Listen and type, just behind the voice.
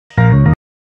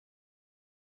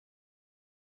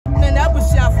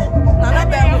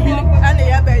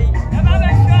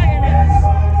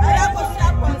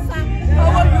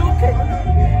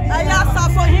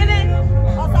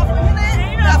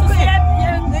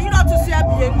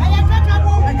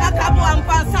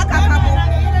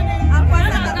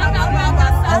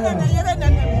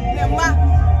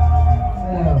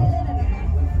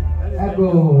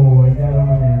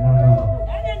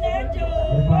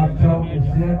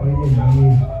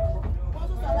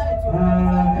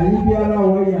biara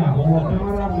woya wo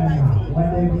kamera mena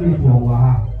wade clip wo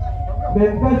ha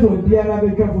ben peso biara be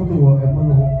ka foto wo e mo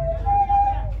no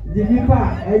di nipa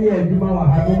eye aduma wa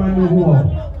ha no ma no ho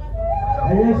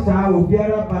eye sa wo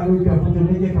biara ba no ka foto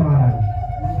ne ke kamera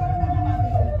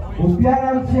obiara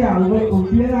nti a wo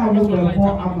obiara wo be ko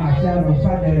amasha no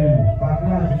fa dere ba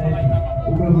class neki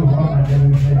wo be wo ma dere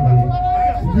ne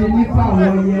di nipa wo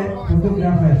ye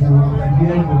photographers wo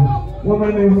biara ko wo ma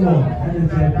me ho and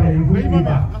say pay you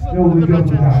nipa no we go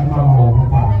to that mama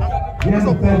papa yes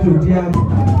peso biara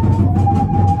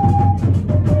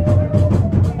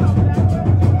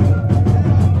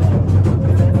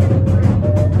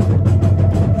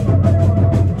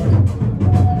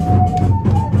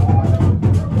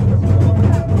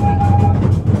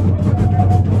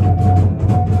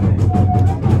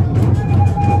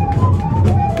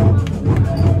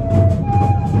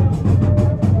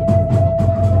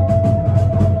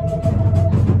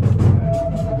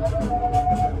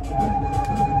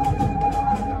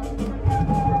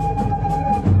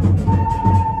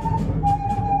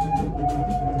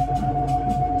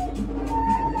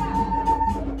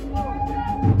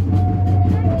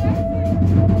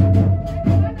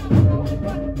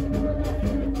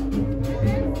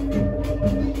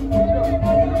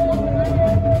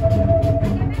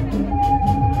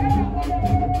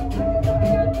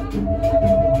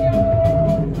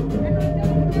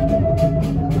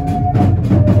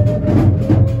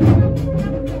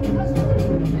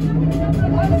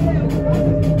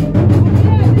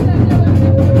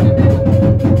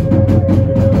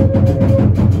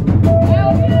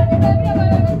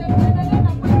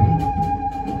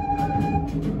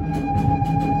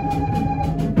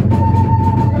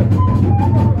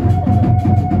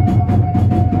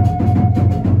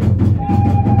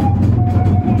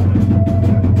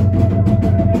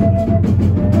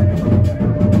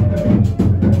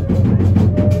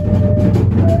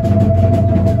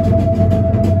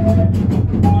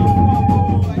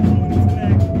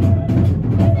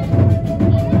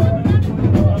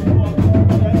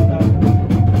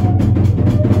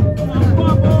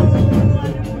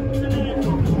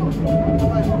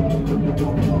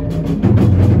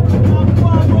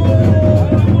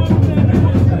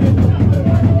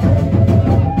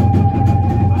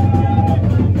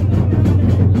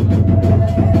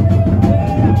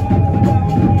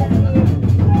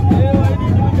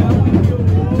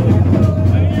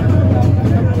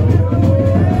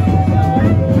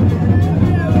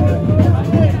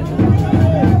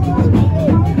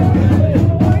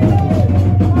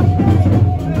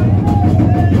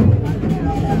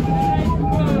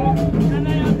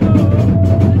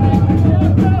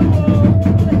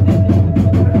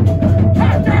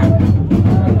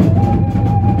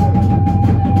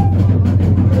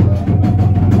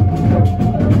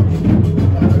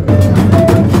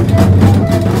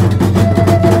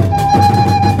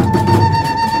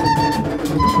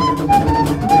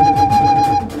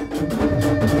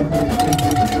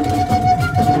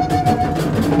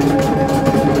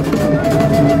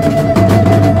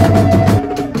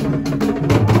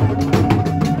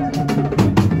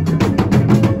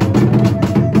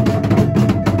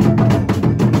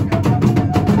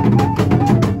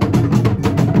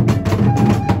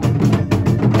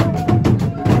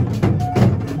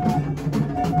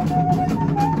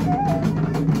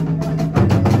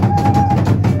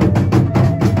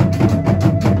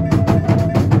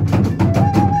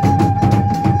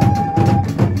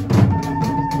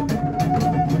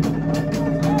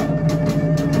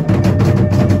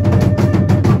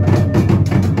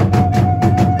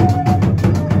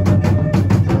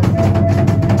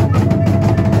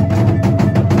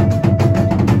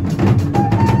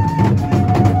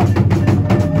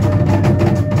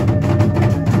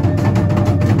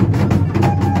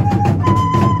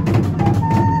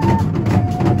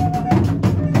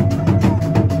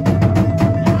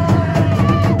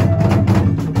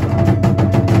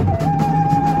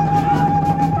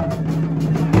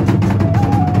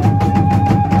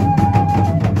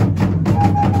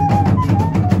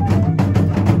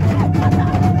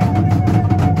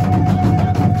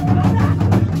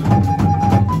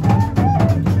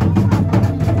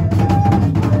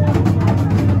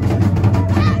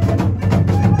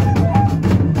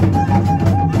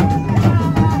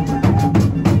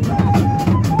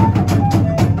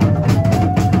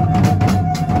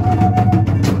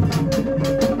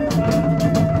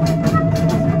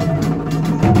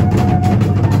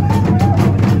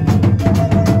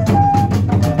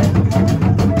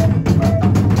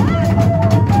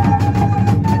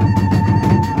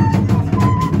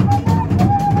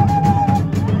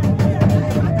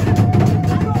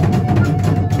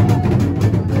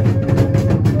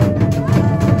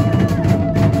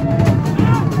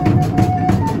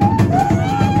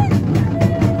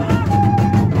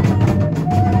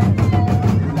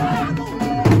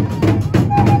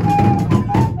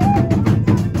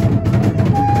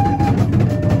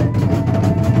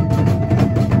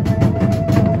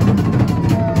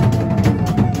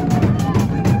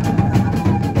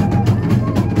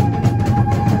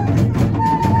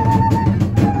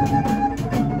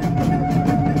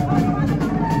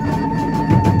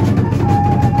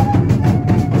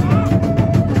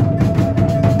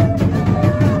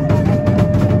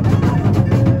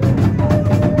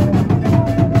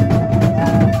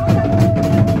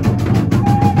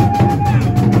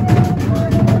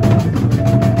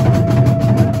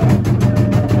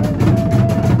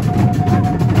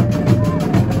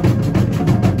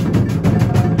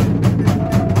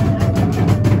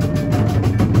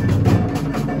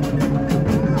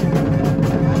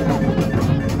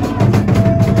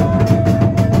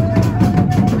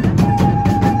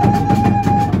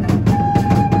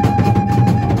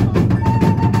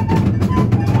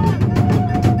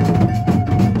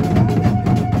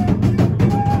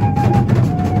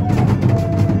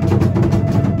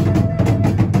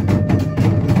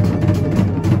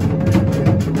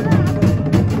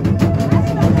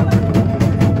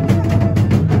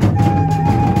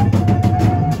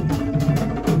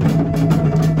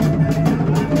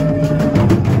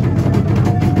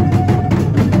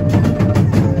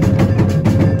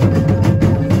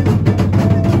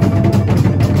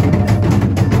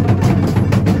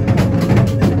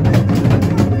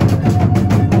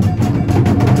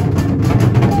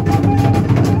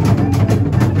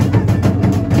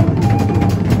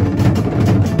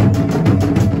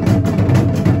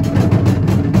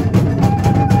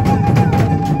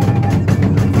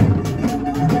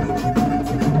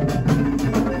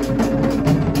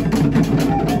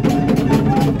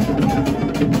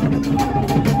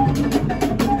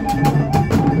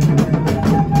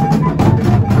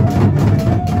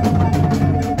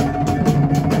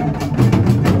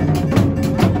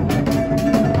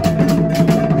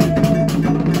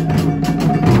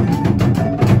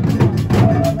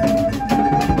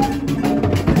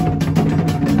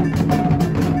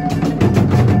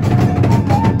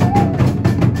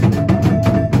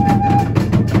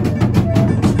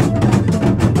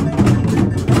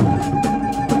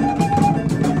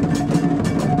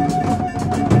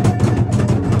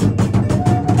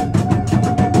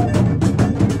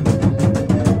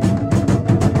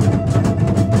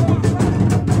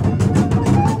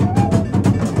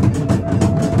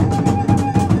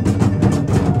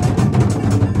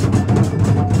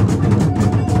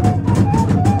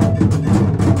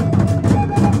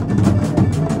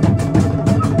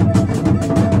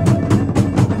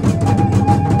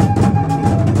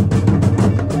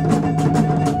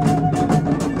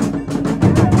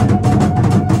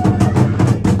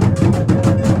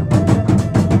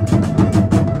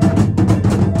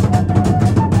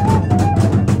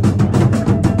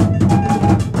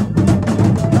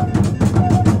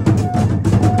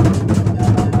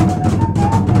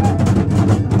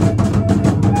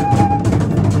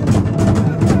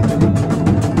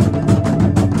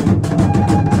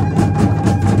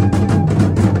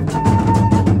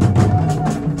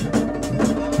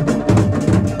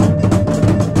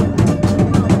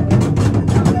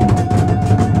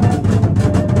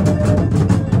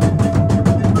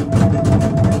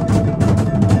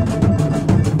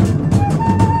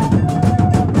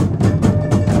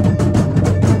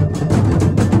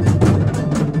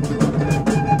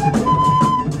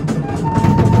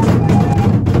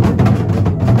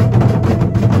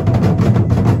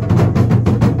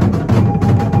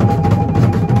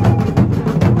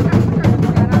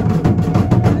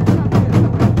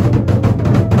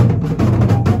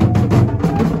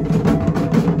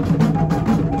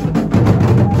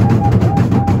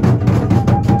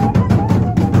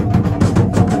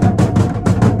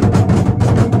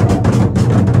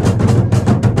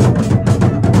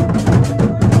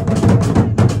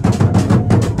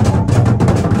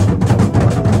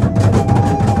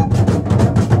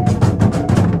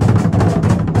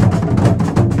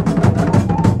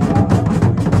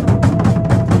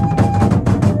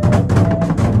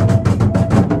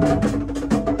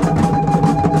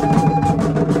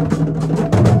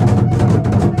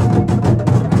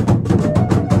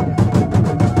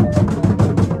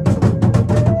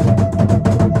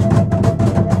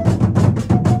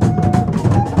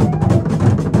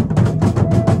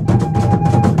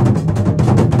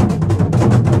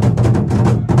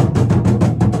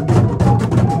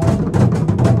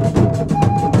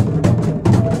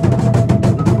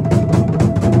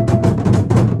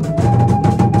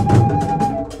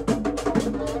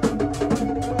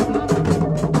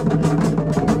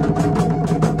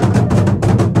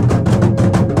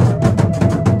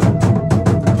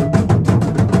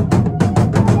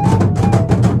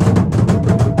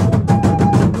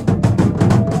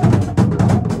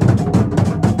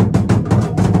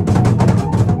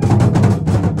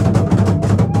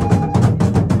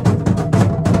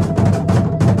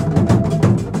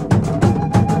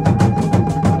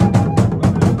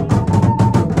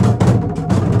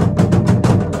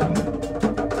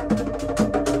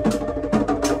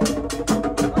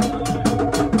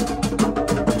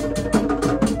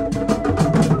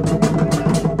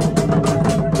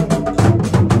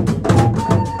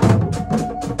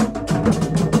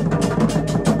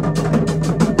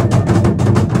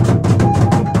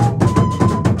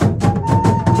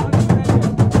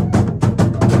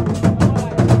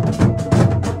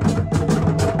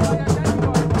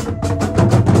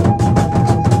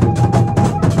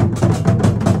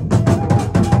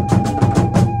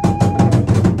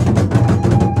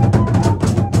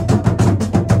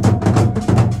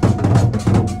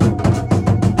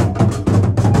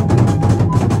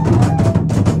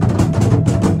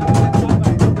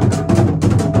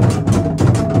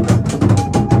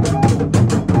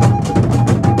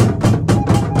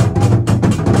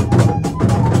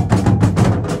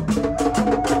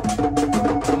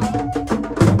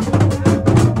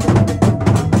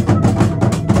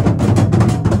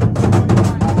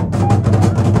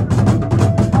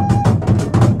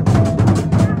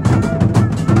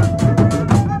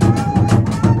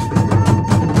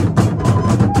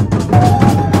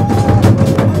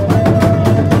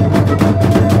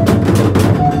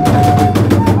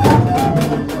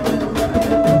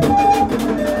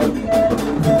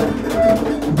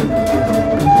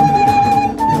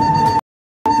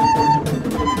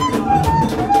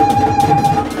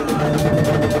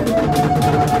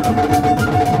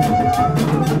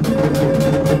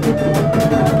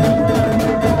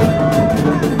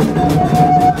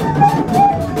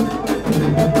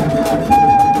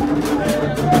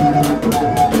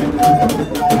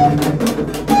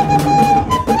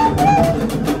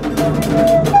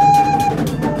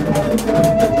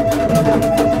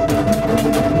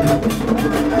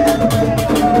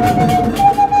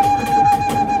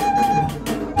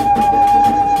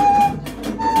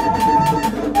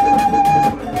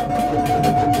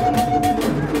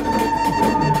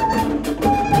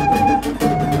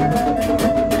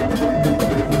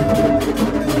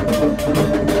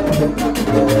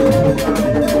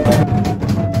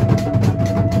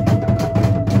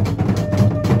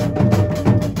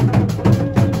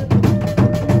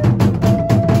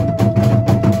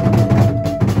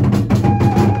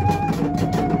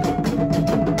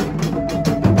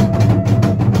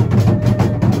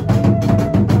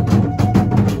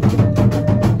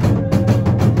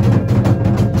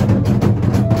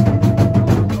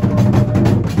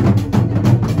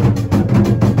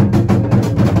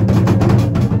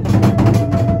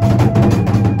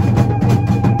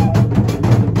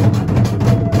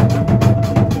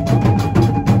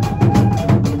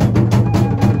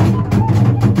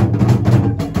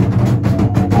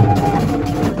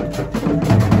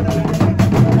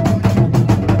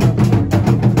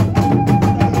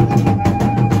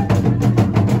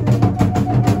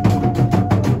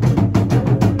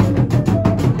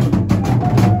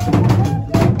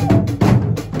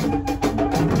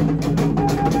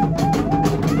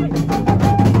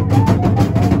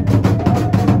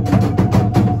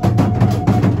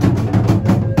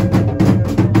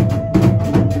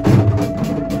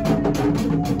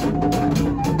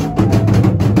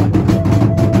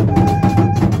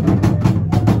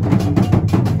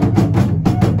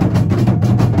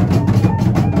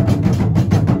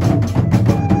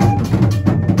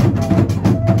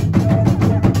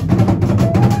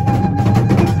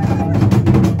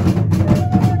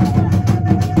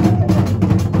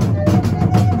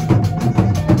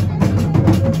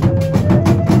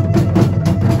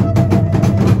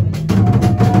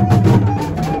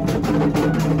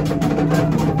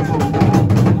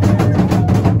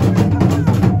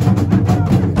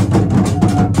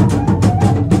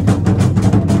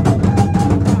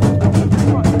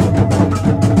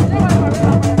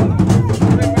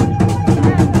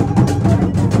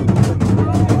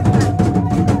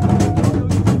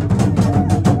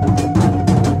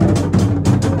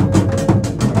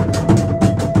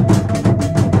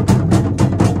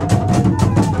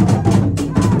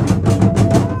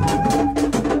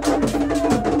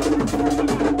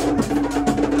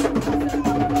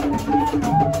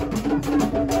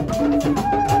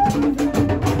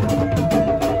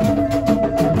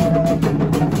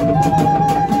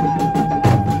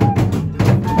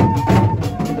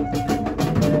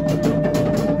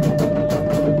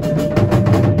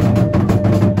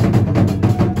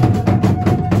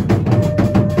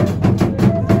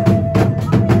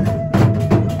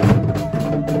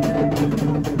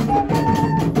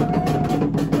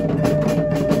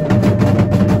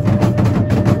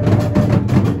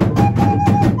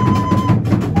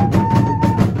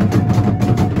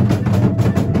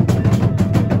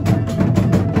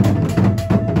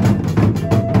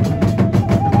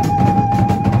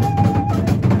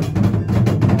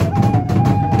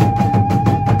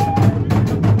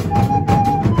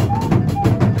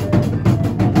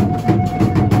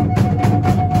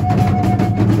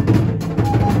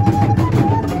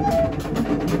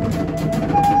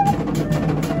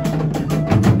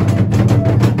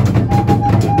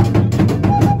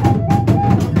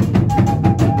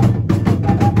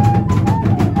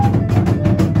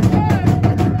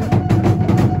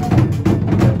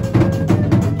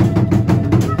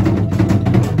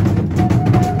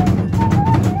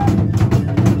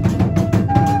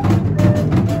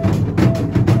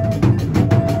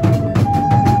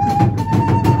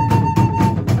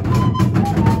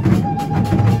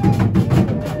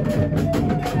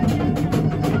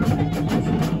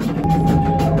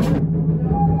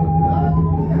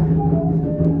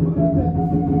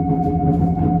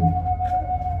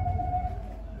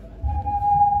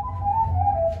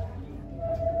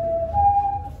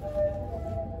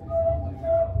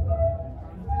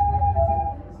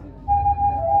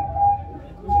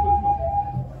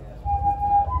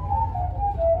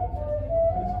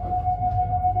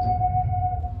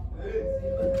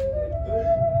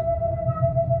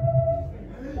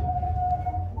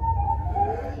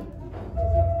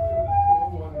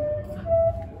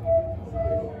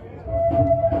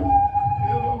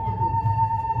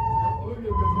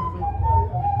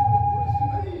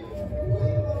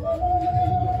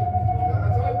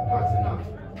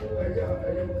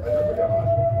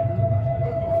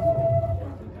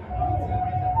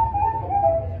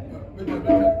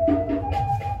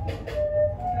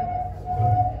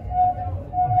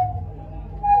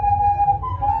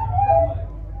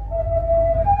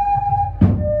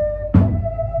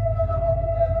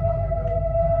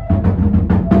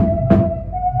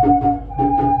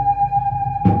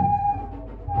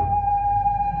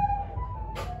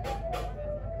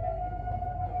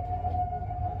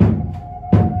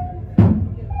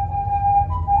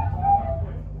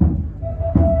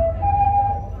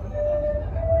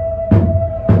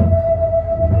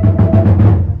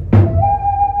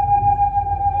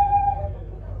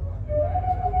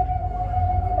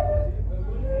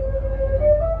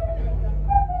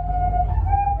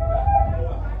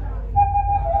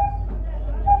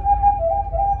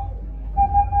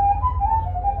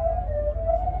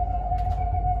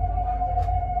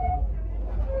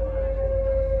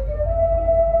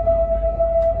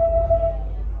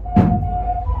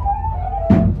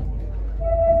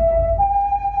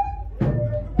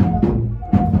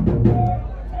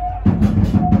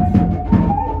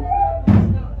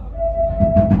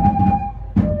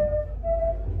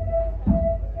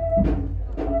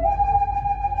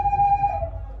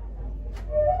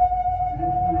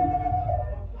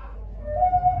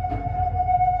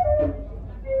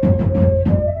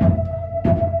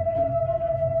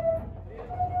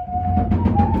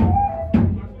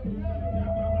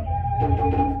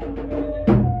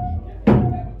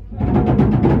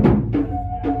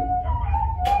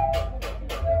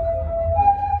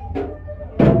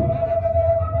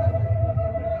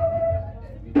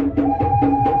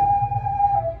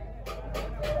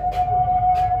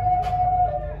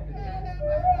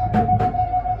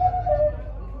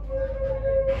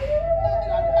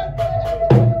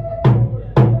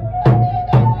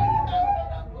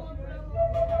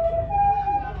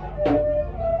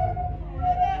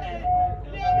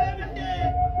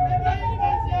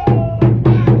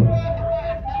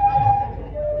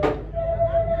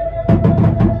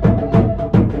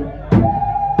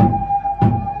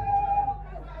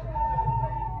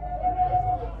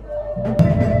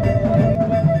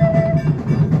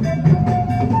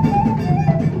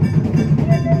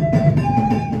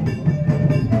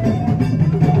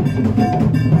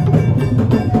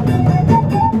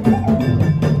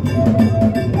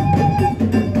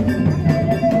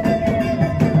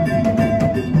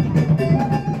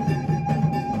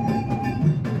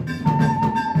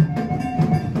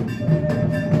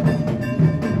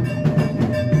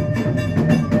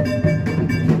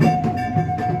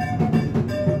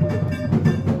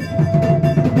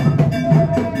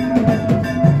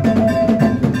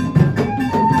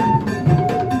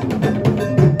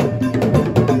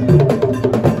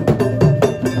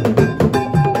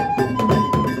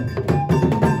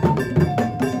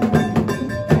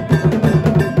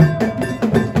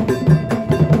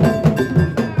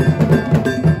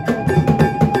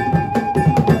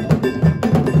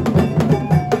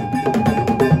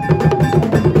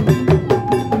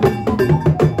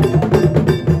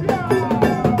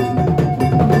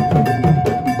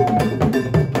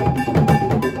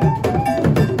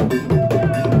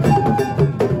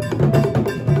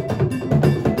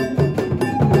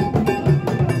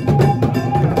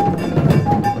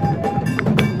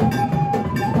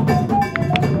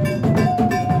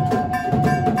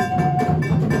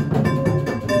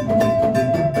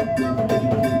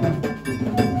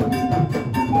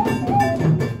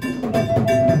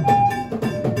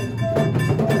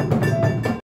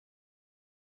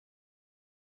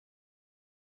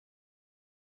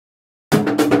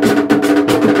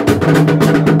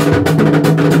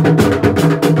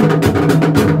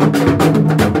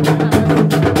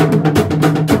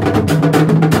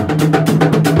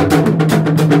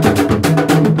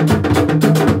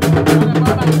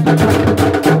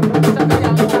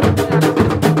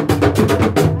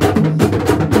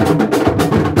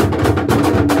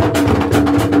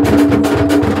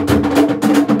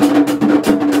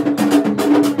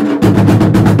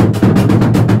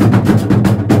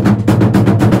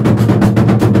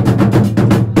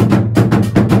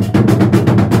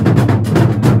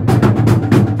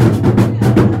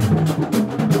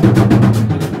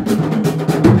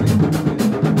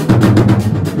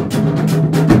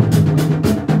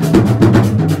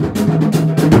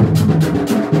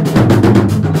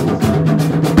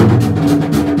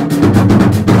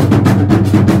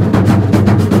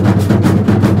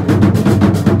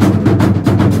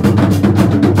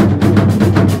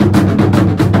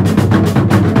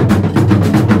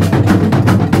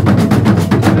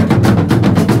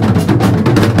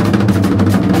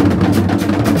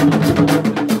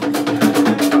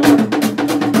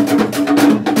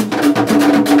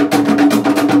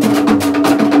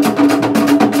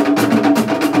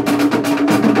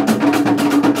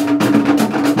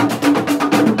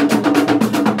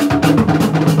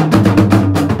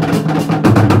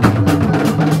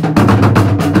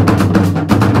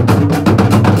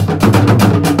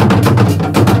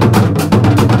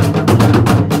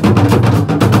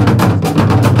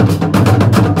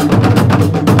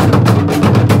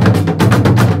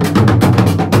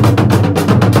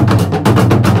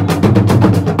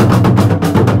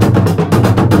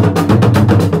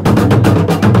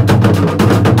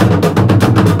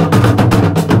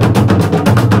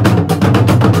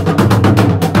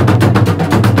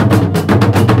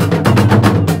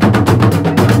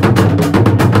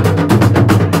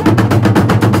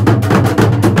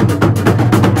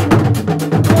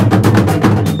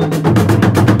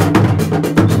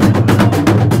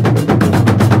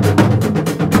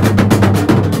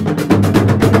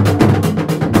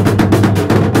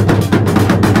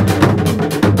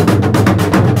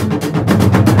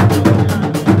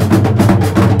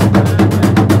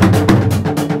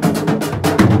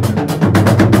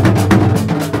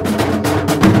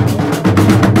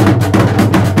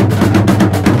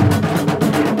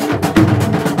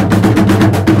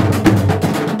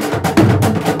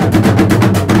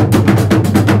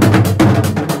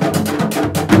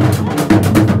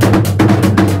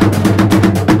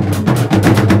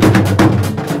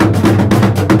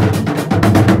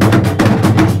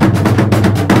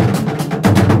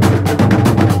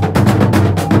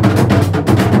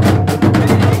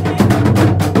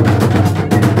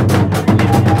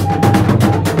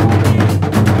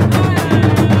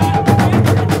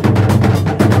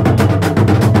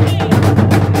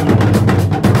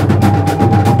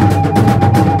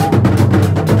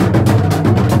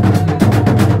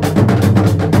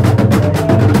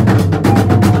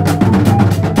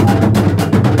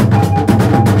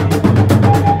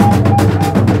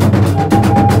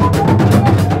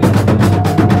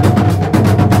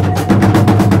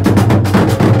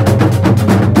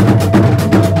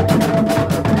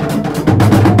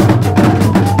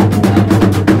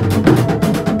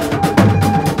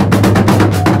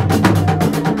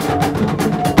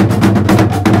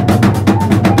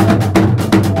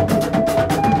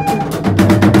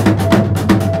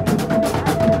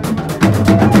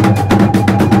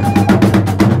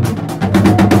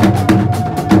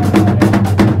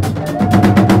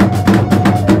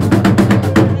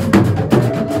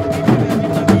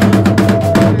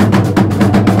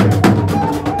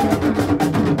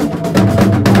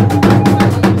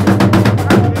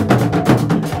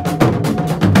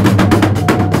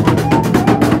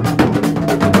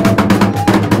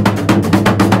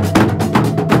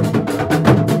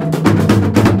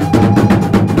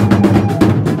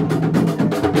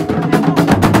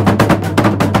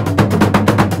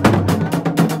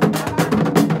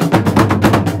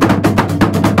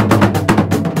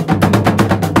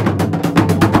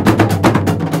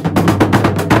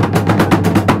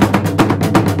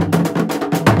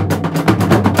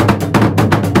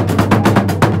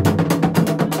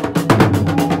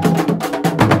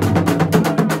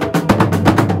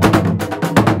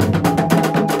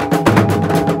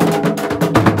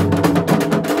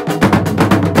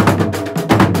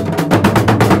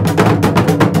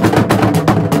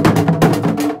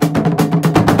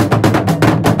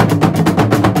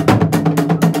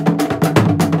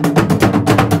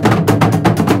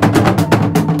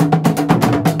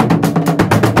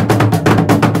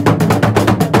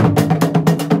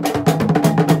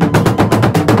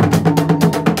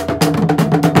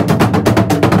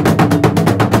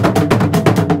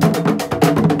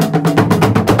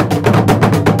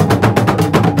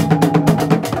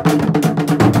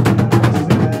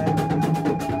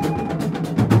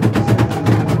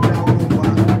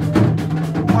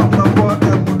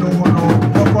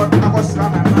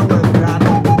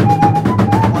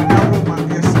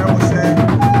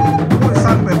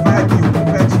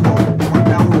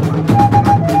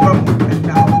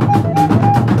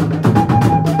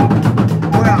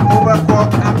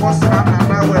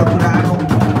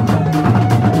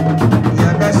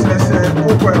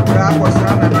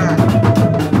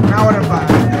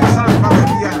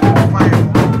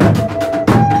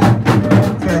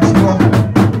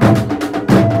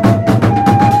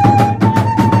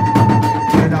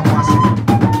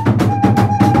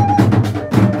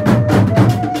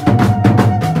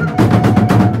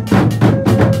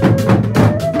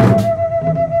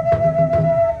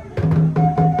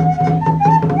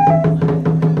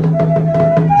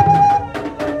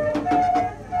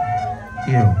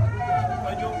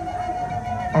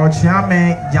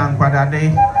Chiame Jan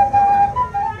Quadade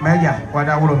Meja,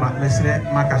 Quadawuma, Mestre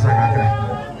Macasacra.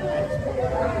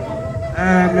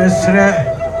 Mestre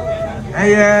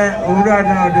Aya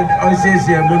Urana,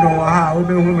 Osia, Bunoa,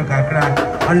 Ubu Macra,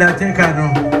 Undertaker,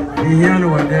 the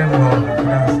young one, them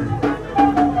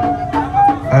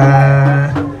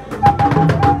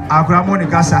Agramoni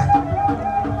Casa.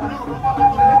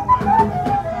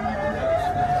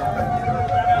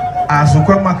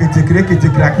 Asukwa market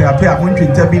tikiraki apia munti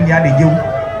tabi ni ade yewu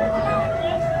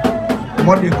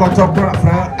modi kotokura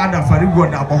fra ada farigo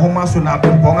na bohoma so na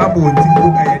bembonga bo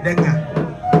ntingo edenga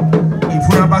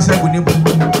ifuna basa gunibu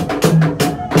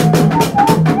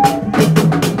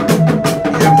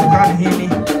ya kukan hini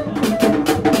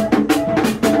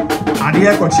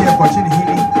adiye kochi ni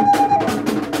hini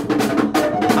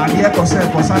adiye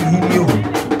kosa ni hini yo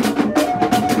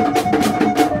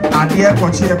Adie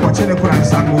kochi ne kuran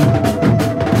sango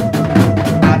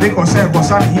ade kose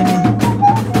kosan hini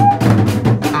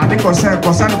ade kose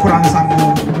kosan kuran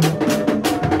sango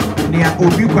ni a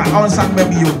obi kwa on sang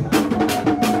baby yo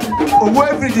owo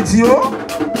everything yo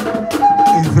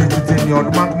everything yo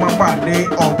ma ba de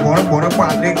ogboro ba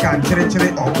de kan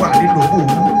chere ogbo ade lobo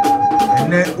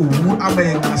ene owu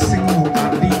abaye na singo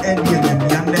ade ende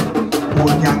nyamiane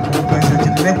onyanko pese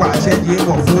chine kwa cheje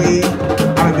wo fuwe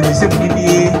abebe se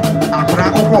bidi akura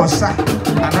okosa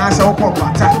anasa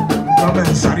okopata no me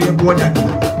nsare ebo dani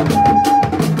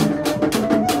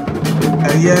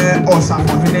eye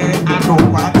Osafohene Addo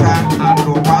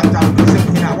Kwaata se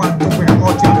hina wan to kwa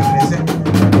oti abese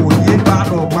oye ba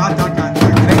Addo Kwaata kan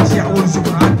grecia onsu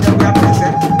na ante ya pese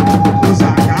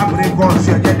osa ka abre go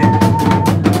so yede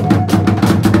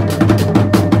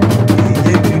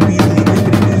eye bibi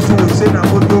so se na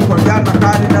bodo ko ya na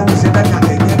kali na use na ka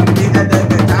eye bibi ede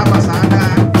be ta masana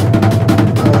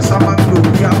sama ndo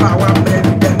ya ba wa be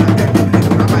de na de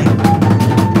na mai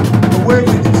owe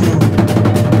bibi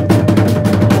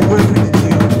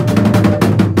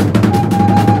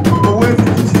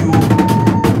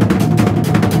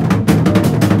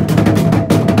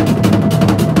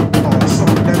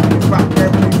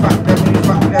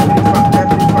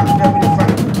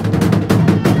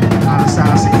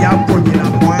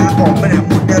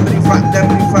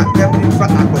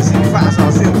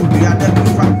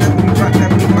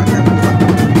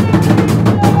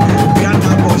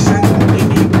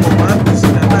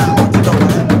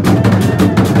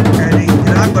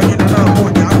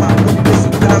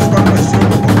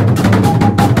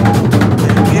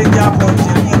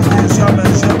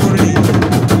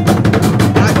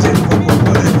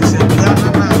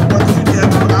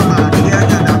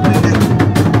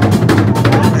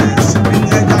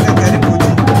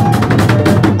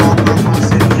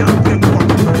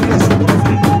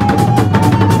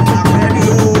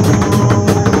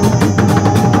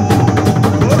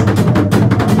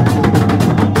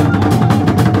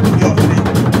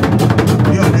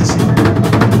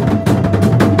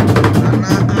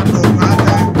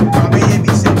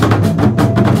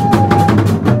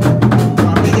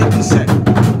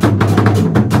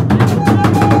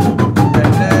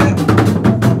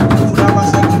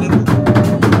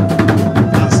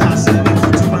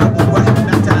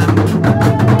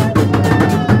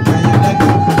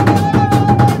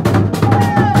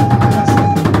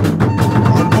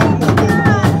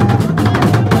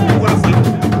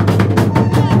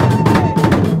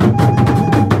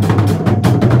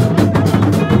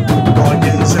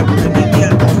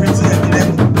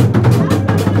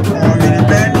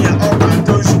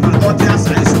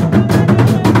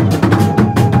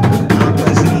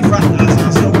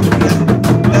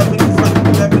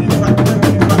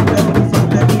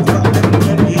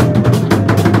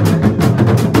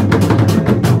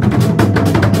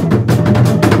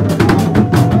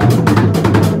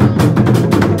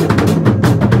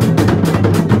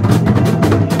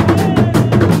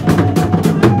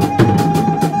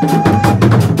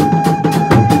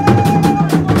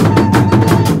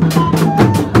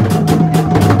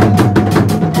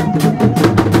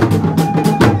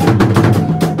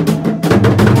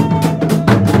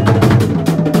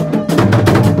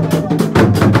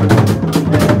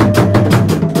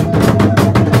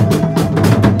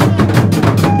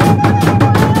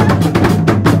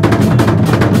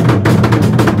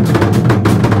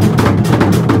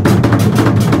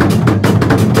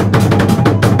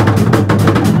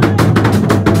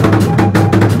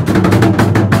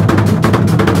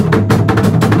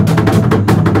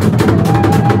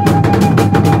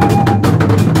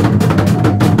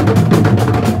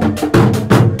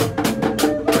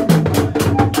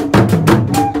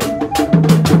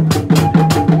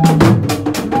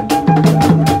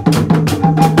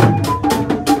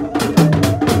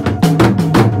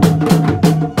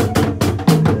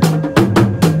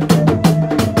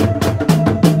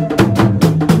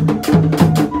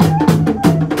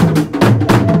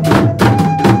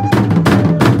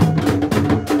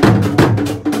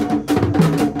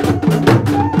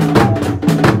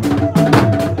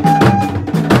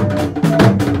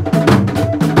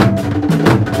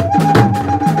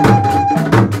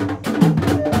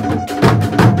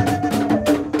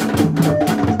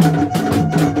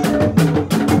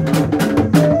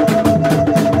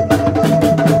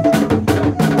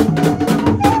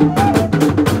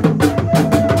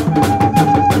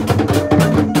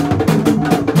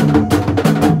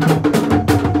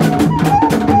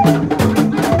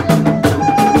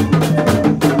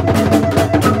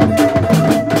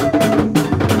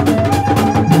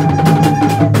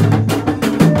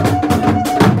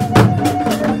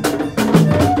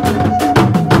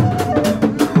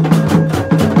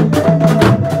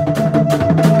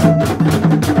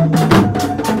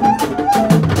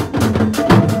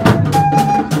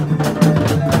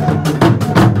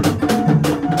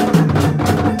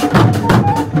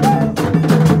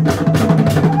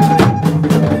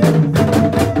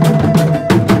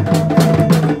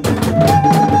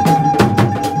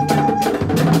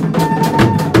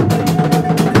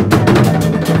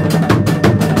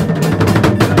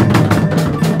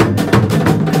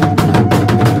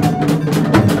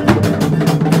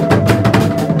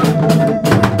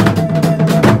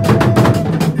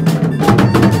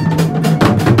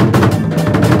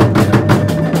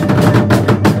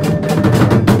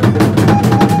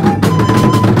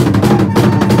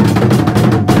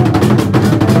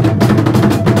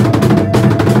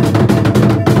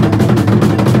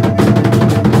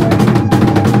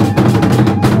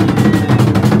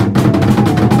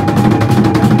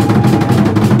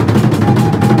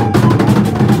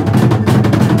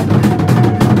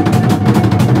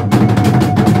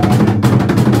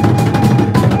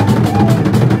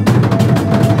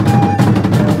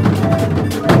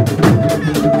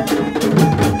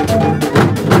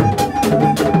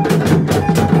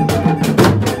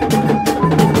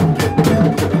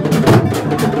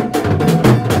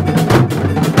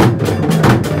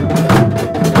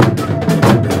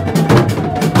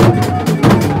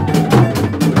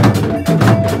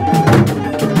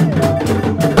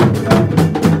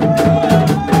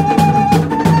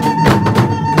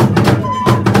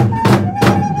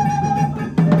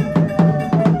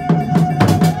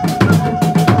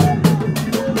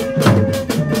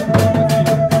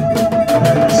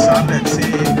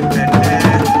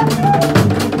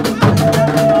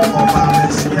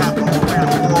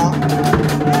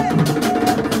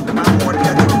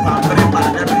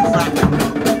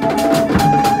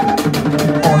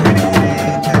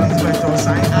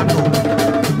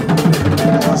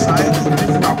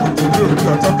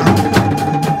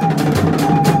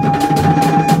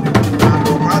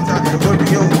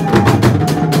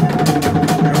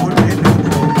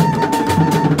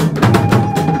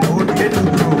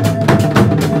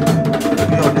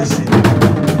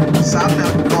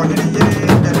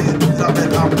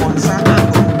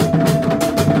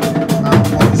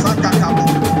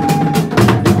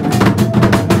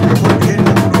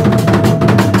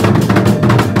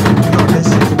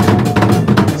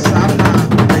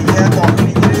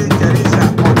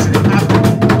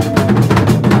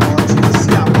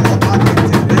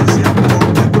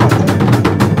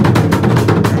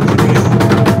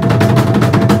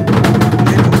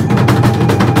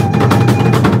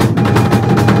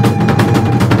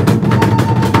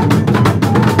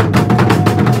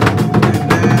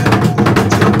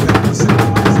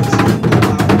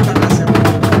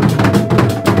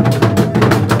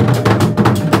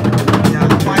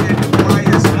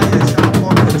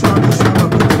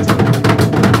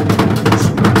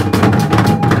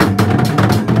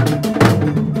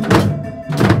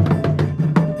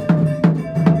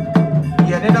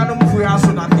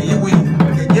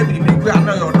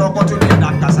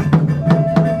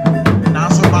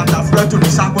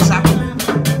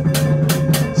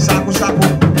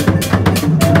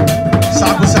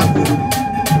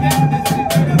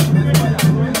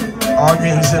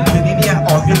Peninia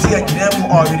or Hitia Ginem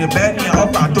or the Benia or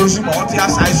Patosum or Tia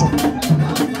Saiso.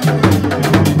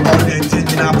 Or the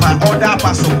Tinapa or that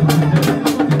Paso.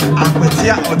 And with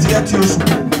Tia or Tia Tius.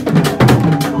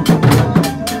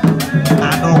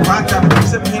 And no Kwaata,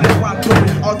 Osafohene one told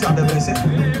me out of the message.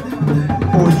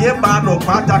 Oh, ye man or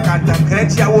Kwaata can't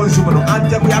create your own Sumo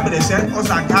and we have the same or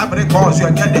Sakabre cause you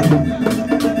are getting.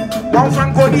 One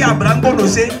Franco Dia Branco no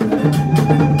say.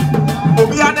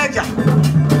 Obia Neja,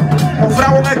 Ofra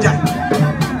Neja,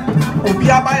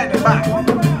 Obia by the back.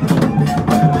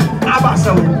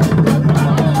 Abaso.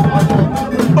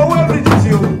 Oh, everything's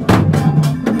you.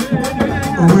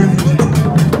 Oh, everything.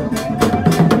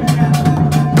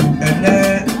 And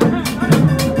then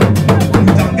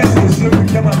you don't guess you see you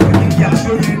come up with the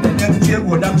show you the next year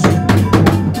go down.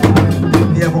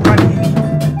 The avocado.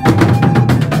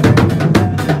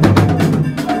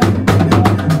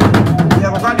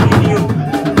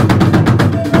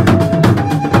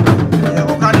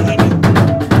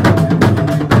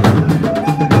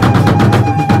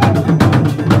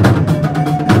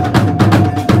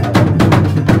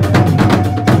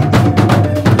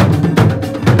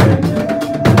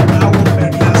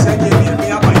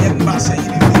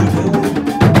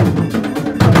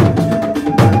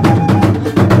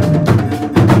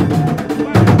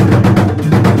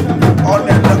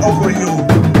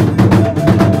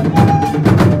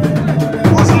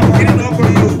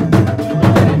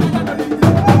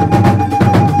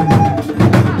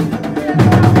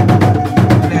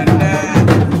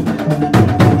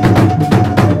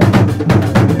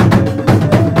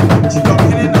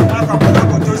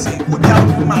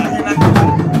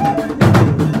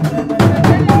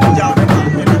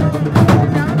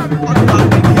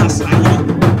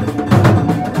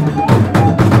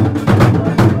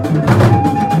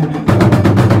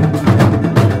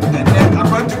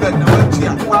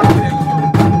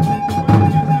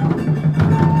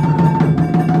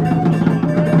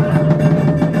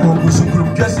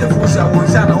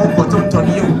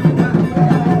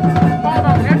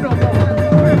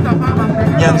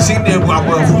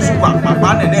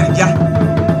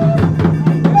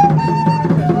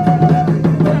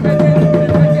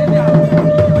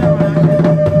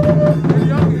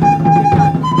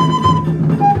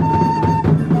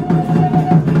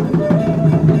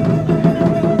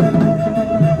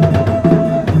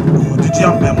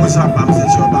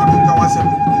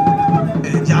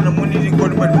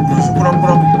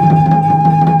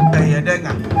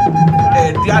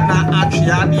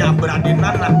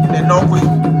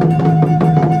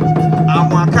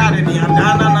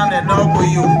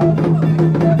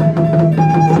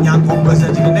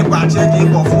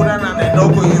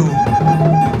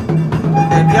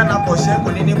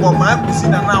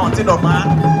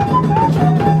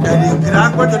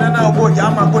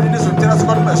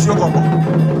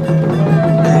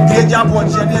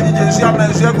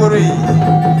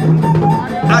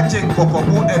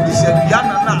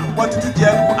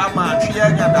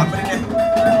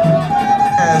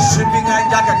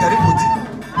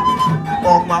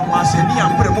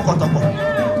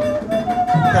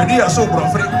 So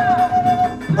brofre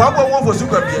wabo won fo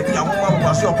sugar bi e awon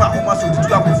wa so pa awon so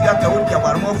tutu akofi ata o dia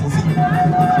warmo fofi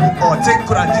o take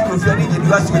kranti kofi ani je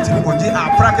biwa si weti mo je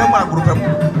apraka ma group am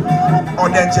o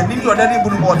de nche ni o de ni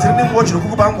bulu mo tiri ni mo chiro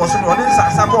kuku ba ngo so no de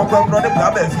sasa ko ko no de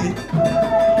bia ba fie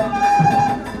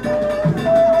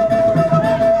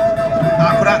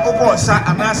akura o ko sa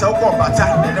anasa o ko bata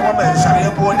de mo ma nsare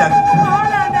e bo da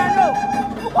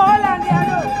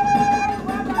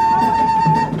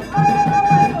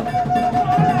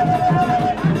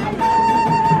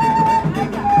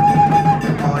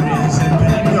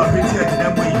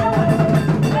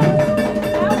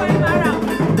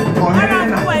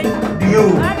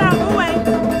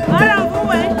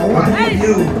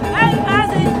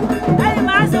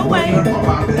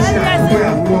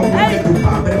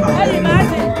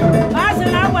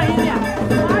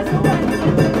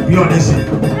Be honest.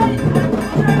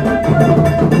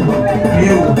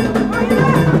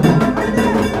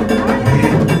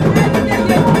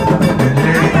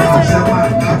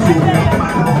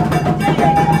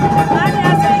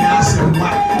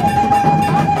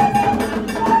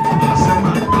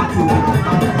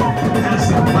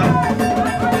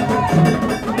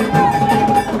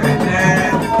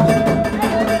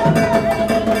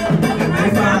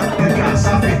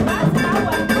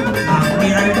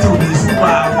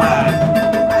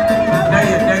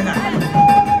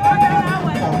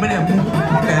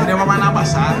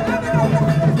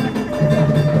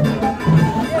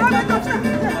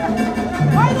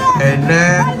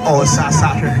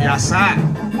 Osafohene yasa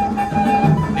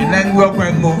ina ngwa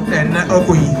kwanmo ina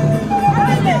okoyi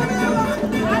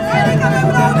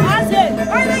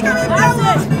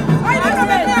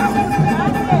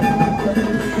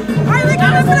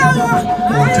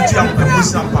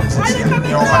Muslim pamphlet.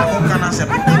 You are one can answer.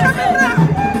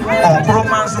 Or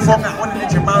romance for me, only the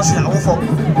Germans are for.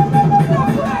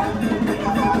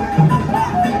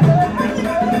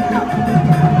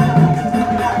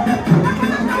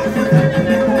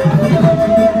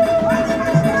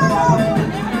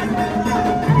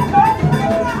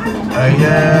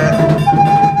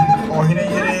 Ohine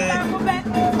yere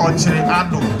onchiri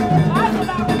Addo.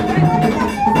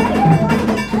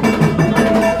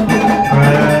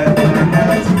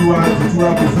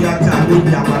 Tuwa kufia ta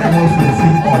lobi amare mo fi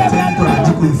oten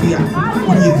to kufia.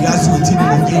 Kuni viasi oti ni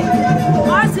moje.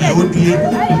 Odie.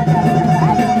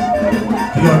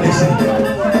 Yo lesi.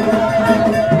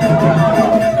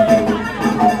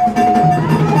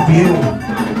 Bio.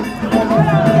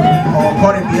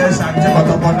 Kori biasa ante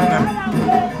kotokonana.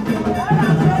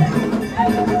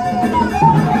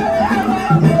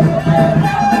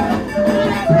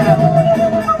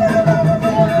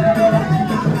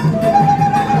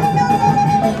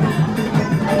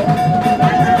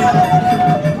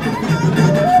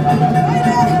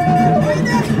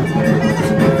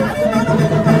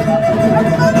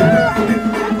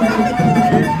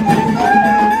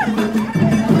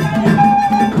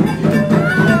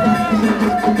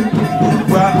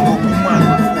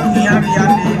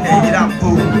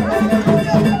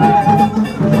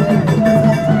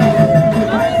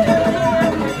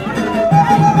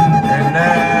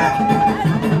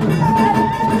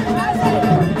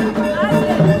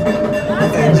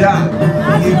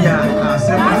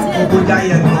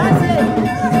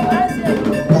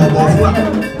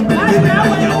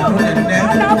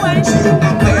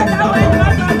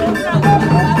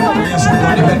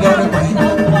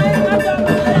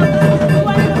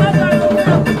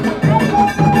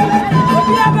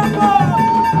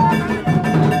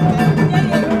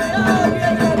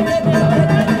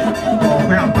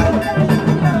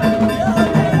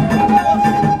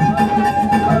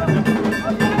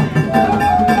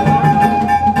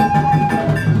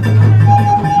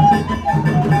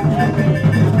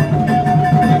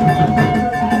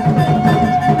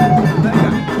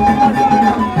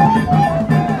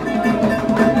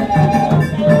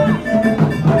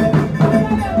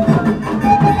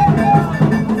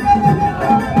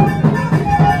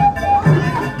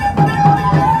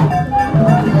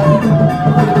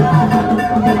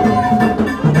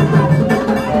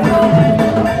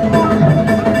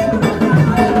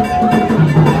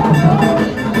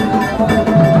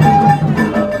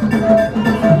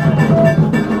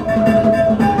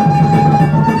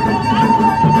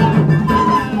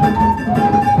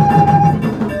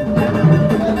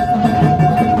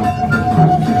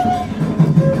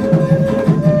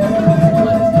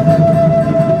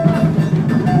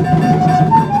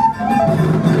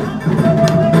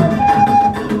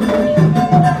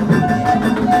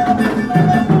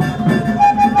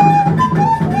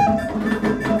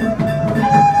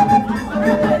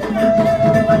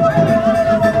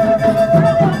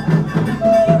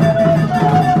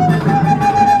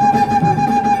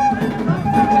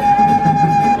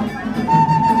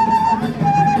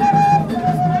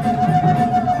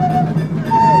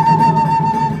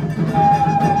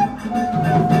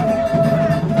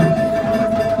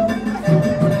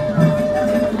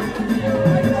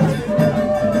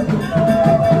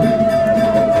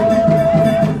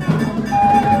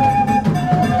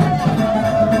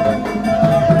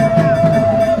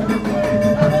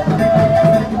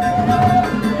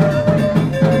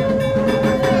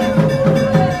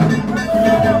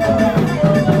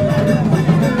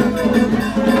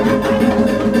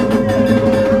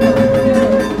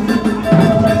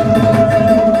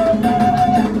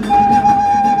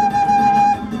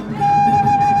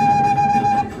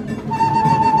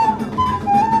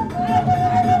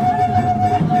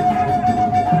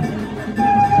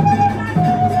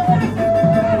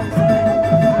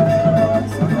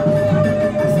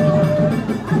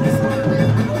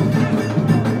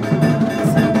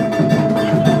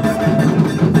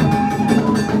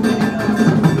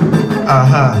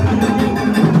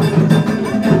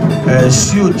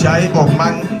 Sio jai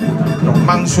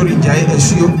omang suri jai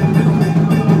sio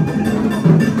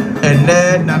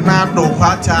ene nana do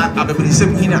Kwaata abebelese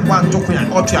hina kwanto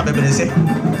kwa otu abebelese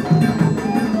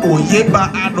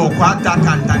oyeba Addo Kwaata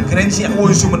kantankrenchi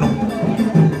wonsum no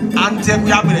ante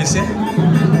ku abelese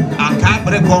aka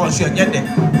breko so nyede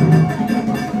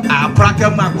a praka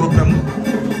ma grupem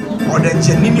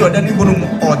odenche nini odani bunum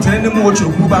otrene mu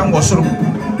ochiru ba ngosoro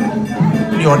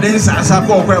ni oden sansa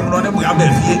ko kwa mu no ne bu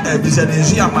abefie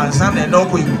bisadensu amansa na no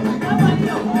koyi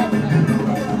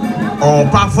o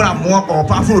pafura mo o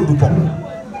pafura dupo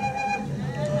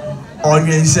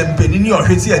onye nsempeni ni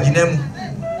ohweti aginam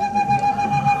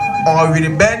or with the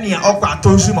Benny or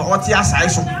Kwaata Suma or Tia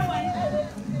Saiso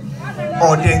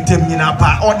or the Temina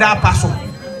Pa or that Paso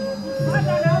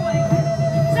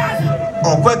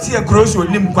or Kwatia Cross with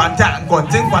Nim Kwaata and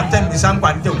contain Kwaata with some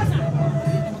Kwaata.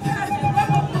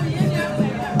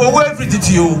 Oh, everything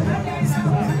to you.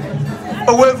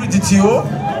 Oh, everything to you.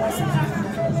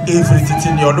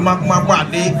 Everything your Lumakma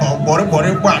body or body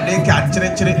body can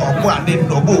change or body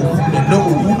no boo, no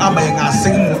who am I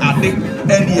sing at the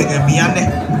Eddie and Miane.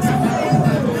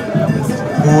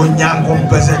 Oh, young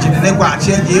compensation in the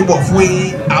Kwaata, you of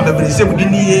way, I'll be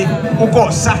receiving who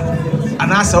call Sa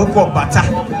and answer who call Bata.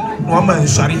 Woman,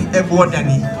 sorry,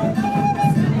 everybody.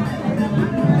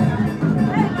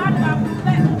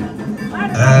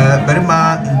 Berima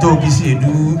into bisi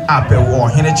do ape wo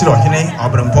hene chiro hene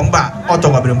obrempongba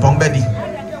otonga brempongbedi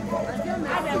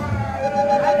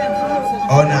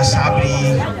ona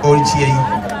sabri olchie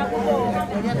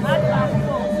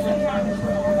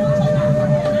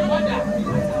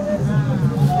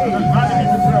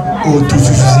o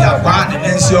tususi akwa ne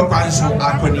nsi okwa nso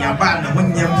akwani aba na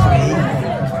munyam fri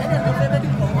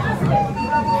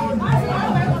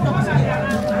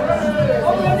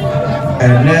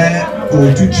ene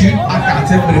otuchi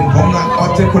akate brempong na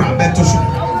ote kura beto so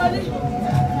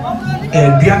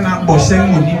ediana boseng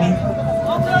munini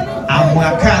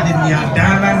amwaka de ni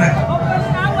adana na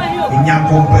nya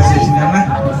compensation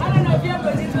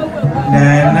na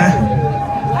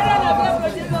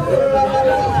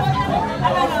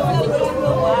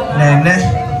nene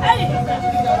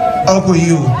oku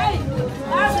you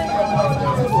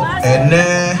ene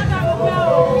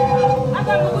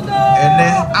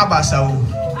abasawo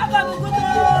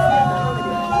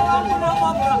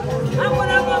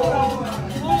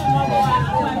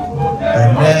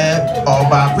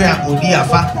ọba akwa odi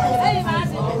afa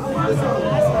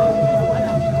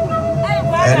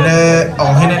ele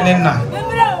ohene nna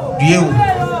diewu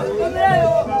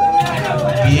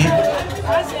die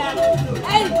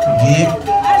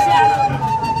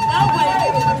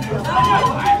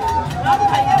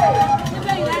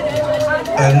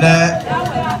ele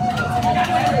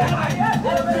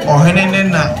ohene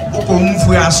nna uko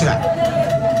mfu asha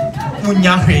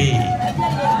munya hwe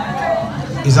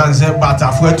izanze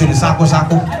bata fuetu ni sako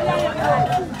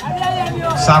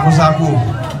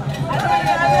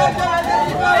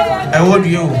ewo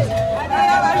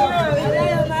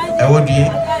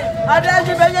die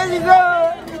adaji beje go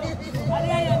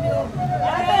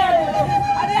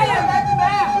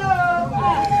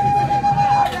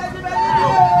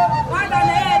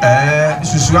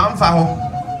susu amfa ho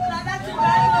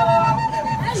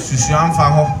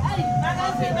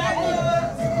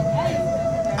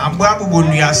Abua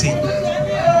Boniasi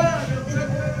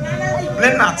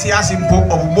Lenatia simple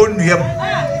of Bonium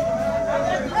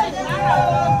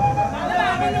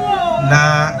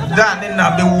na dan na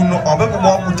be wuno obebo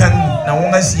butan na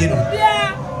won asie no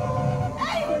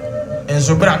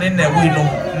enso bra ne na wi no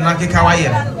na keka wa ye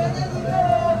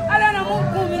ala na mo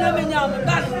ku mi na me nya mo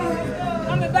ba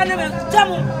na me ba na me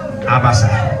tamu abasa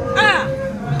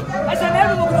asa na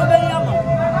ru mo ko be ya mo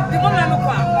bi mo na me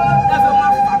kwa da fe mo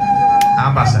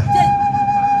abasa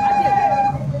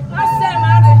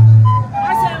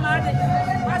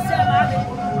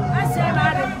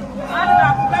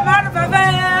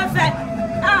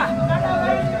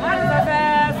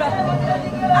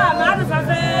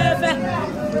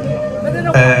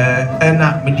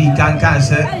ena midi kankan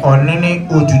se onene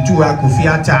otutu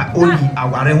akofia oli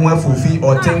aware ho afofi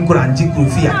otenkura nji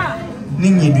krofia ni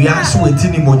nyidua so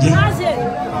etini moje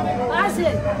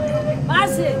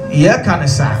ye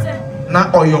kanesa na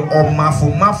oyo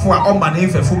mafo a oma na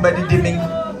efefu bedidimi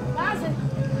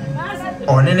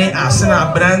onene asena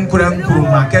brankura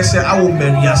nkuruma kese awo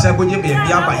meria se goje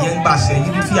bebi abayen ba se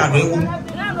yiri fi ado ewu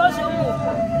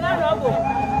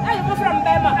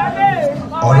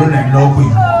Oruna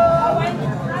nobu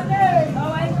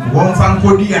won fan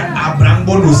kodi ya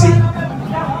abrambo lose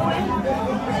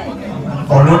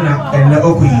Oruna ene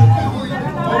okuyi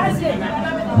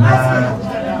na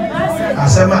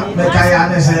asema mekaya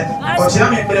ne se ochira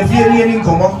me prefie ni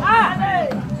nkomo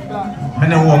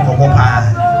mene wo nkomo pa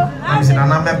amse na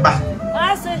meba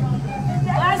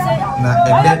na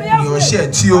ede ni o she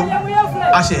tio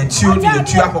a she tio ni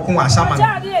tio akokon asama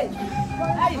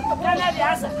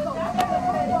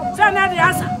Sana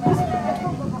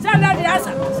di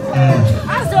asa.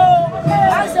 Aso.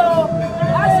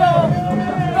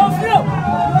 Profilo.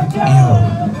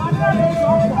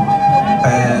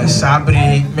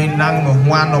 Sabri menang no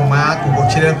huano ma ko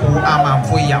chire ko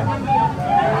amamfo yaw.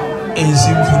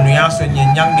 Ensim funu ya so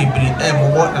nyanyang bibiri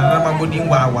mo na ma godin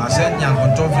wa se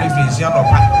nyankonton frifisi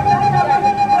anopa.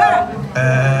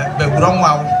 Be gron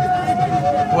wa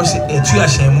was a 2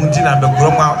 years and Muntin and the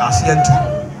Groma as yentu.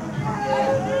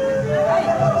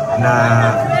 Na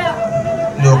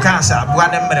no cancer,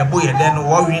 one member boy, and then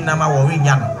worrying Nama worrying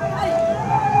young.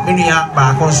 Many are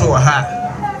back also a hat.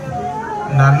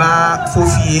 Nana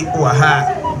Fofi or a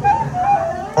hat.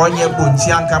 Onye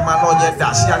Buntian Kaman, onye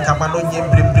Dasian Kaman, onye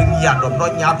bring yard of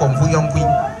not Yapon for young queen.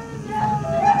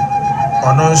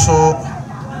 On also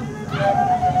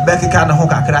Becky can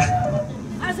hook a crack.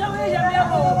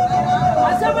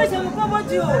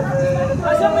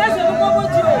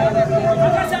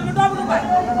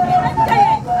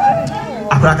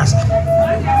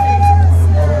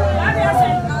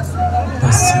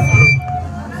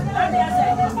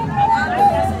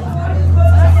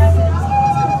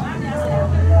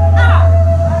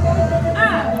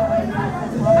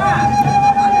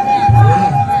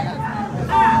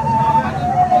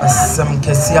 Some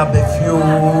Kessia Befew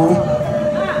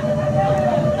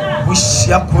wish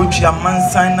ya coach ya man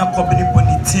sign a company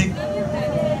politique.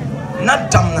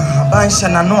 Not damn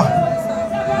Banshana no.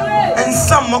 And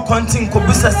some more content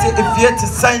Kobusa say if you to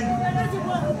sign,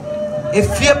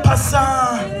 if you pass,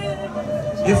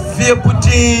 if you put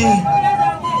in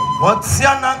what's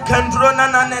Yana Kandrona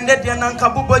and Edian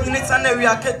Kabuba units and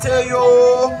area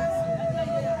Keteyo.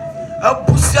 A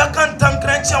Busia can't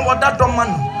cranch and what that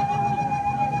man.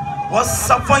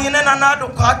 Osafohene and Addo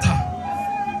Kwaata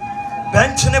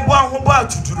bench ne bo ho ba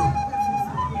tuturu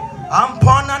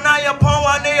ampon na ya pon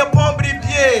wa ne ya pon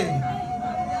bribie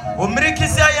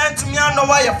omirikisi ayantumi ano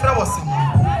wa ya fra wosem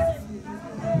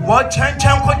wo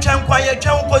chanchan ko chankwa ya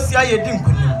twan ko si aye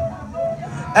dinkuni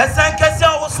esan kesi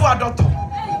a wo so adoto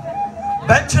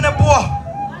bench ne bo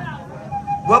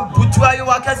wa butu ayi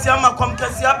wa kesi ama kom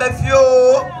kesi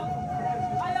abafio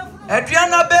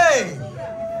aduana be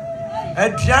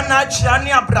Adriana Chiani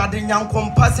Abradi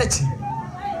Yankom Passage.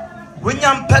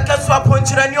 William Pecker swap on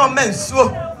Chirani or Mensuo.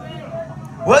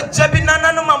 What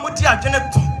Jabinana no Mamuti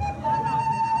Ageneto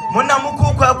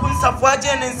Monamuku Kun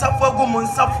Safuajan and Safuagumun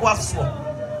Safuaswo.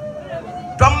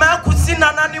 Doma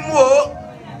Kusina Nanimo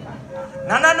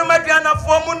Nanano Madriana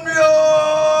for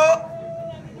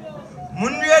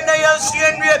Munrio Nayan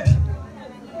Rebi.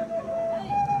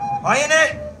 Oyene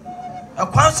a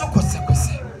Quanso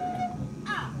Cosecosa.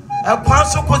 A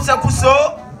Quanso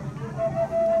Cosacuso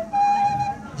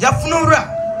Yafunura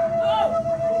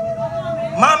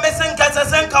Mamma Senka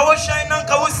Senka was shine and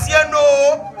Kawusiano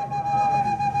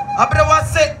Abrewa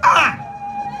said,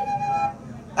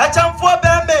 a jump for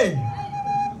Bambe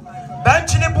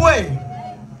Bench in a boy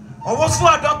or was for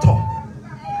a doctor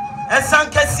and San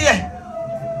Cassia.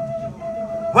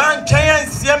 One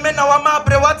giant Siamena Wama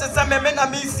Brewata Samena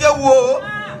Misia Wo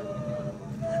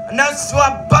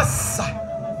Naswa Bassa.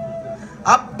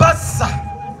 Abassa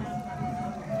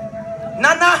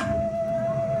Nana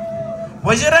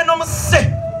Wajere no se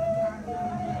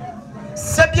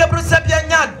Sebia Brusabia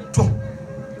Nyato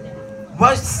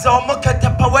was so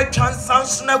mokata power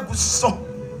chance na guso.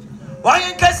 Why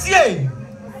in Cassie?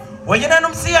 When you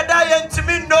don't see a die to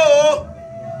me, no.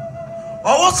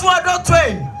 Or what's what don't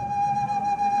train?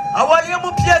 I want you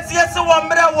to PS yes, one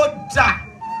better would die.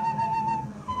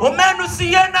 O man who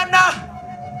see Nana.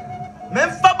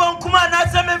 Memfa bonkuma na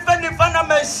se memfa ni fana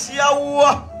mehia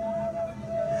wo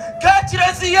ka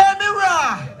kire si ye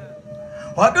miwra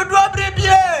ododo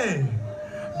abrebie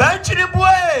banchiri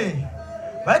boy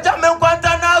baja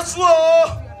menkwanta na so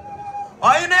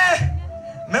oyine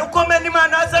menko menima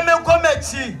na se menko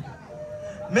mechi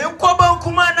menko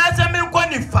bonkuma na se menko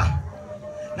nifa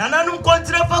nananum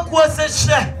kontrafa ko se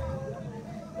hye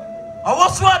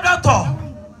awoso adato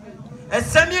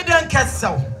esemi den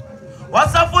kesew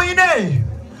Osafohene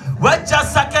wacha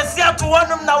sakesia to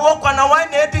one na wokwa na wan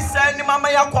na edisa ni mama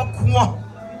ya kwakuo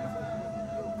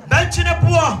bench ne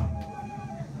bo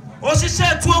o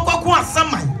hihye tu okwaku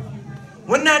asaman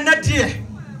wona na die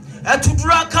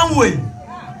atudura kan we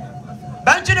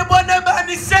bench ne bo na ba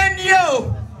ni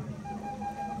senio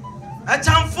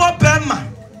achamfo bema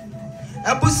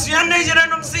abusua na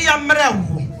yirenom se ya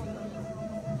mrewo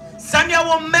sania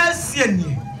wo mercy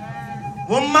ni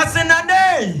wo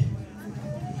masenane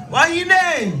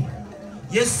Wahine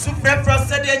Yesu frefra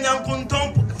said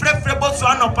yankunton frefre boso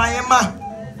anopanyema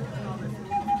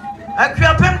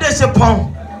Akriapem de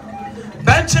sepon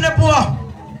bench ne bo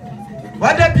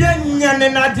wada bia nyane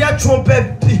na dia trompe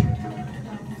bi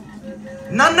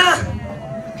Nana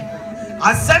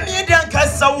asami de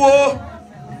ankasa wo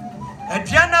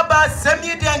aduana ba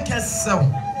asami de ankasa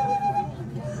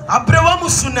abrewa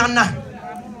musunana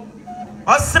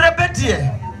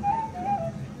osrebedie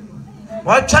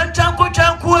Wa chanchanku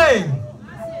chankue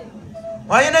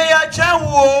Wayene ya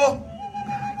chawo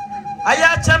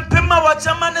Aya champima wa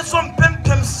chamane som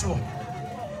pempem so.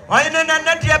 Ɔhene na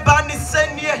na deɛ ba ne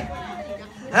sɛnie.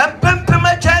 Empempem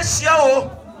ahyia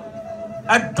o.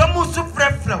 Adom so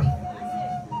frɛfrɛ.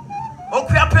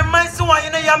 Okuapem se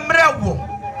ɔhene ya mmerɛ wo.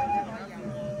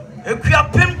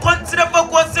 Ekuapem kontre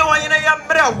foko se ɔhene ya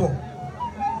mmerɛ wo.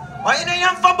 Ɔhene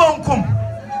ya mfa bonkum.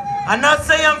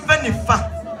 Anase ya mfa nifa.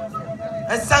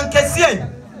 Esankesie.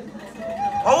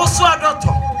 Owoso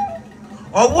adoto.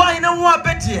 Owo ɔhene ho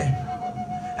abedie.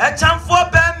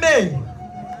 Echamfo bɛmɛ.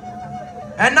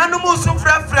 Enanum so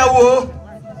frɛfrɛ wo.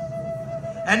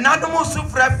 Enanum so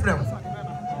frɛfrɛ.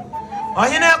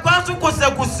 Ɔhene kwanso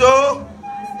kosekuso.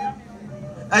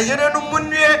 Ayere no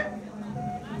munue.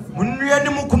 Munue ni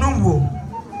mukunu wo.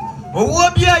 Owo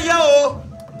bia ya o.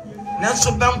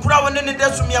 Nanso bankura wone ne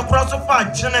desumi akura so fa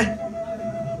akyene.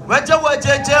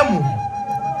 Wajeje mu.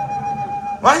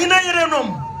 Ɔhene yere nom.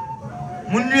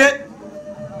 Munue.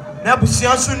 Na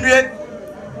busia so nue.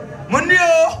 Munue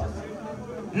o.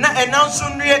 Na enanso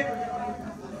nue.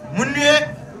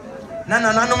 Munue. Na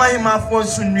nananom ahemafo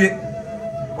so nue.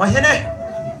 Ɔhene.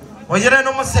 Ɔyere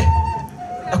nom se.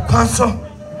 Ekwanso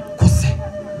kose.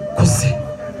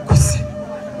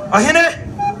 Ɔhene.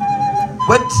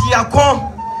 Watia kon.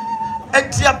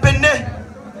 Etia pene.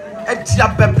 Etia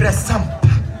bebre sampa.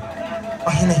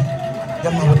 Ɔhene.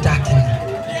 Yama wadakin.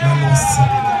 Na no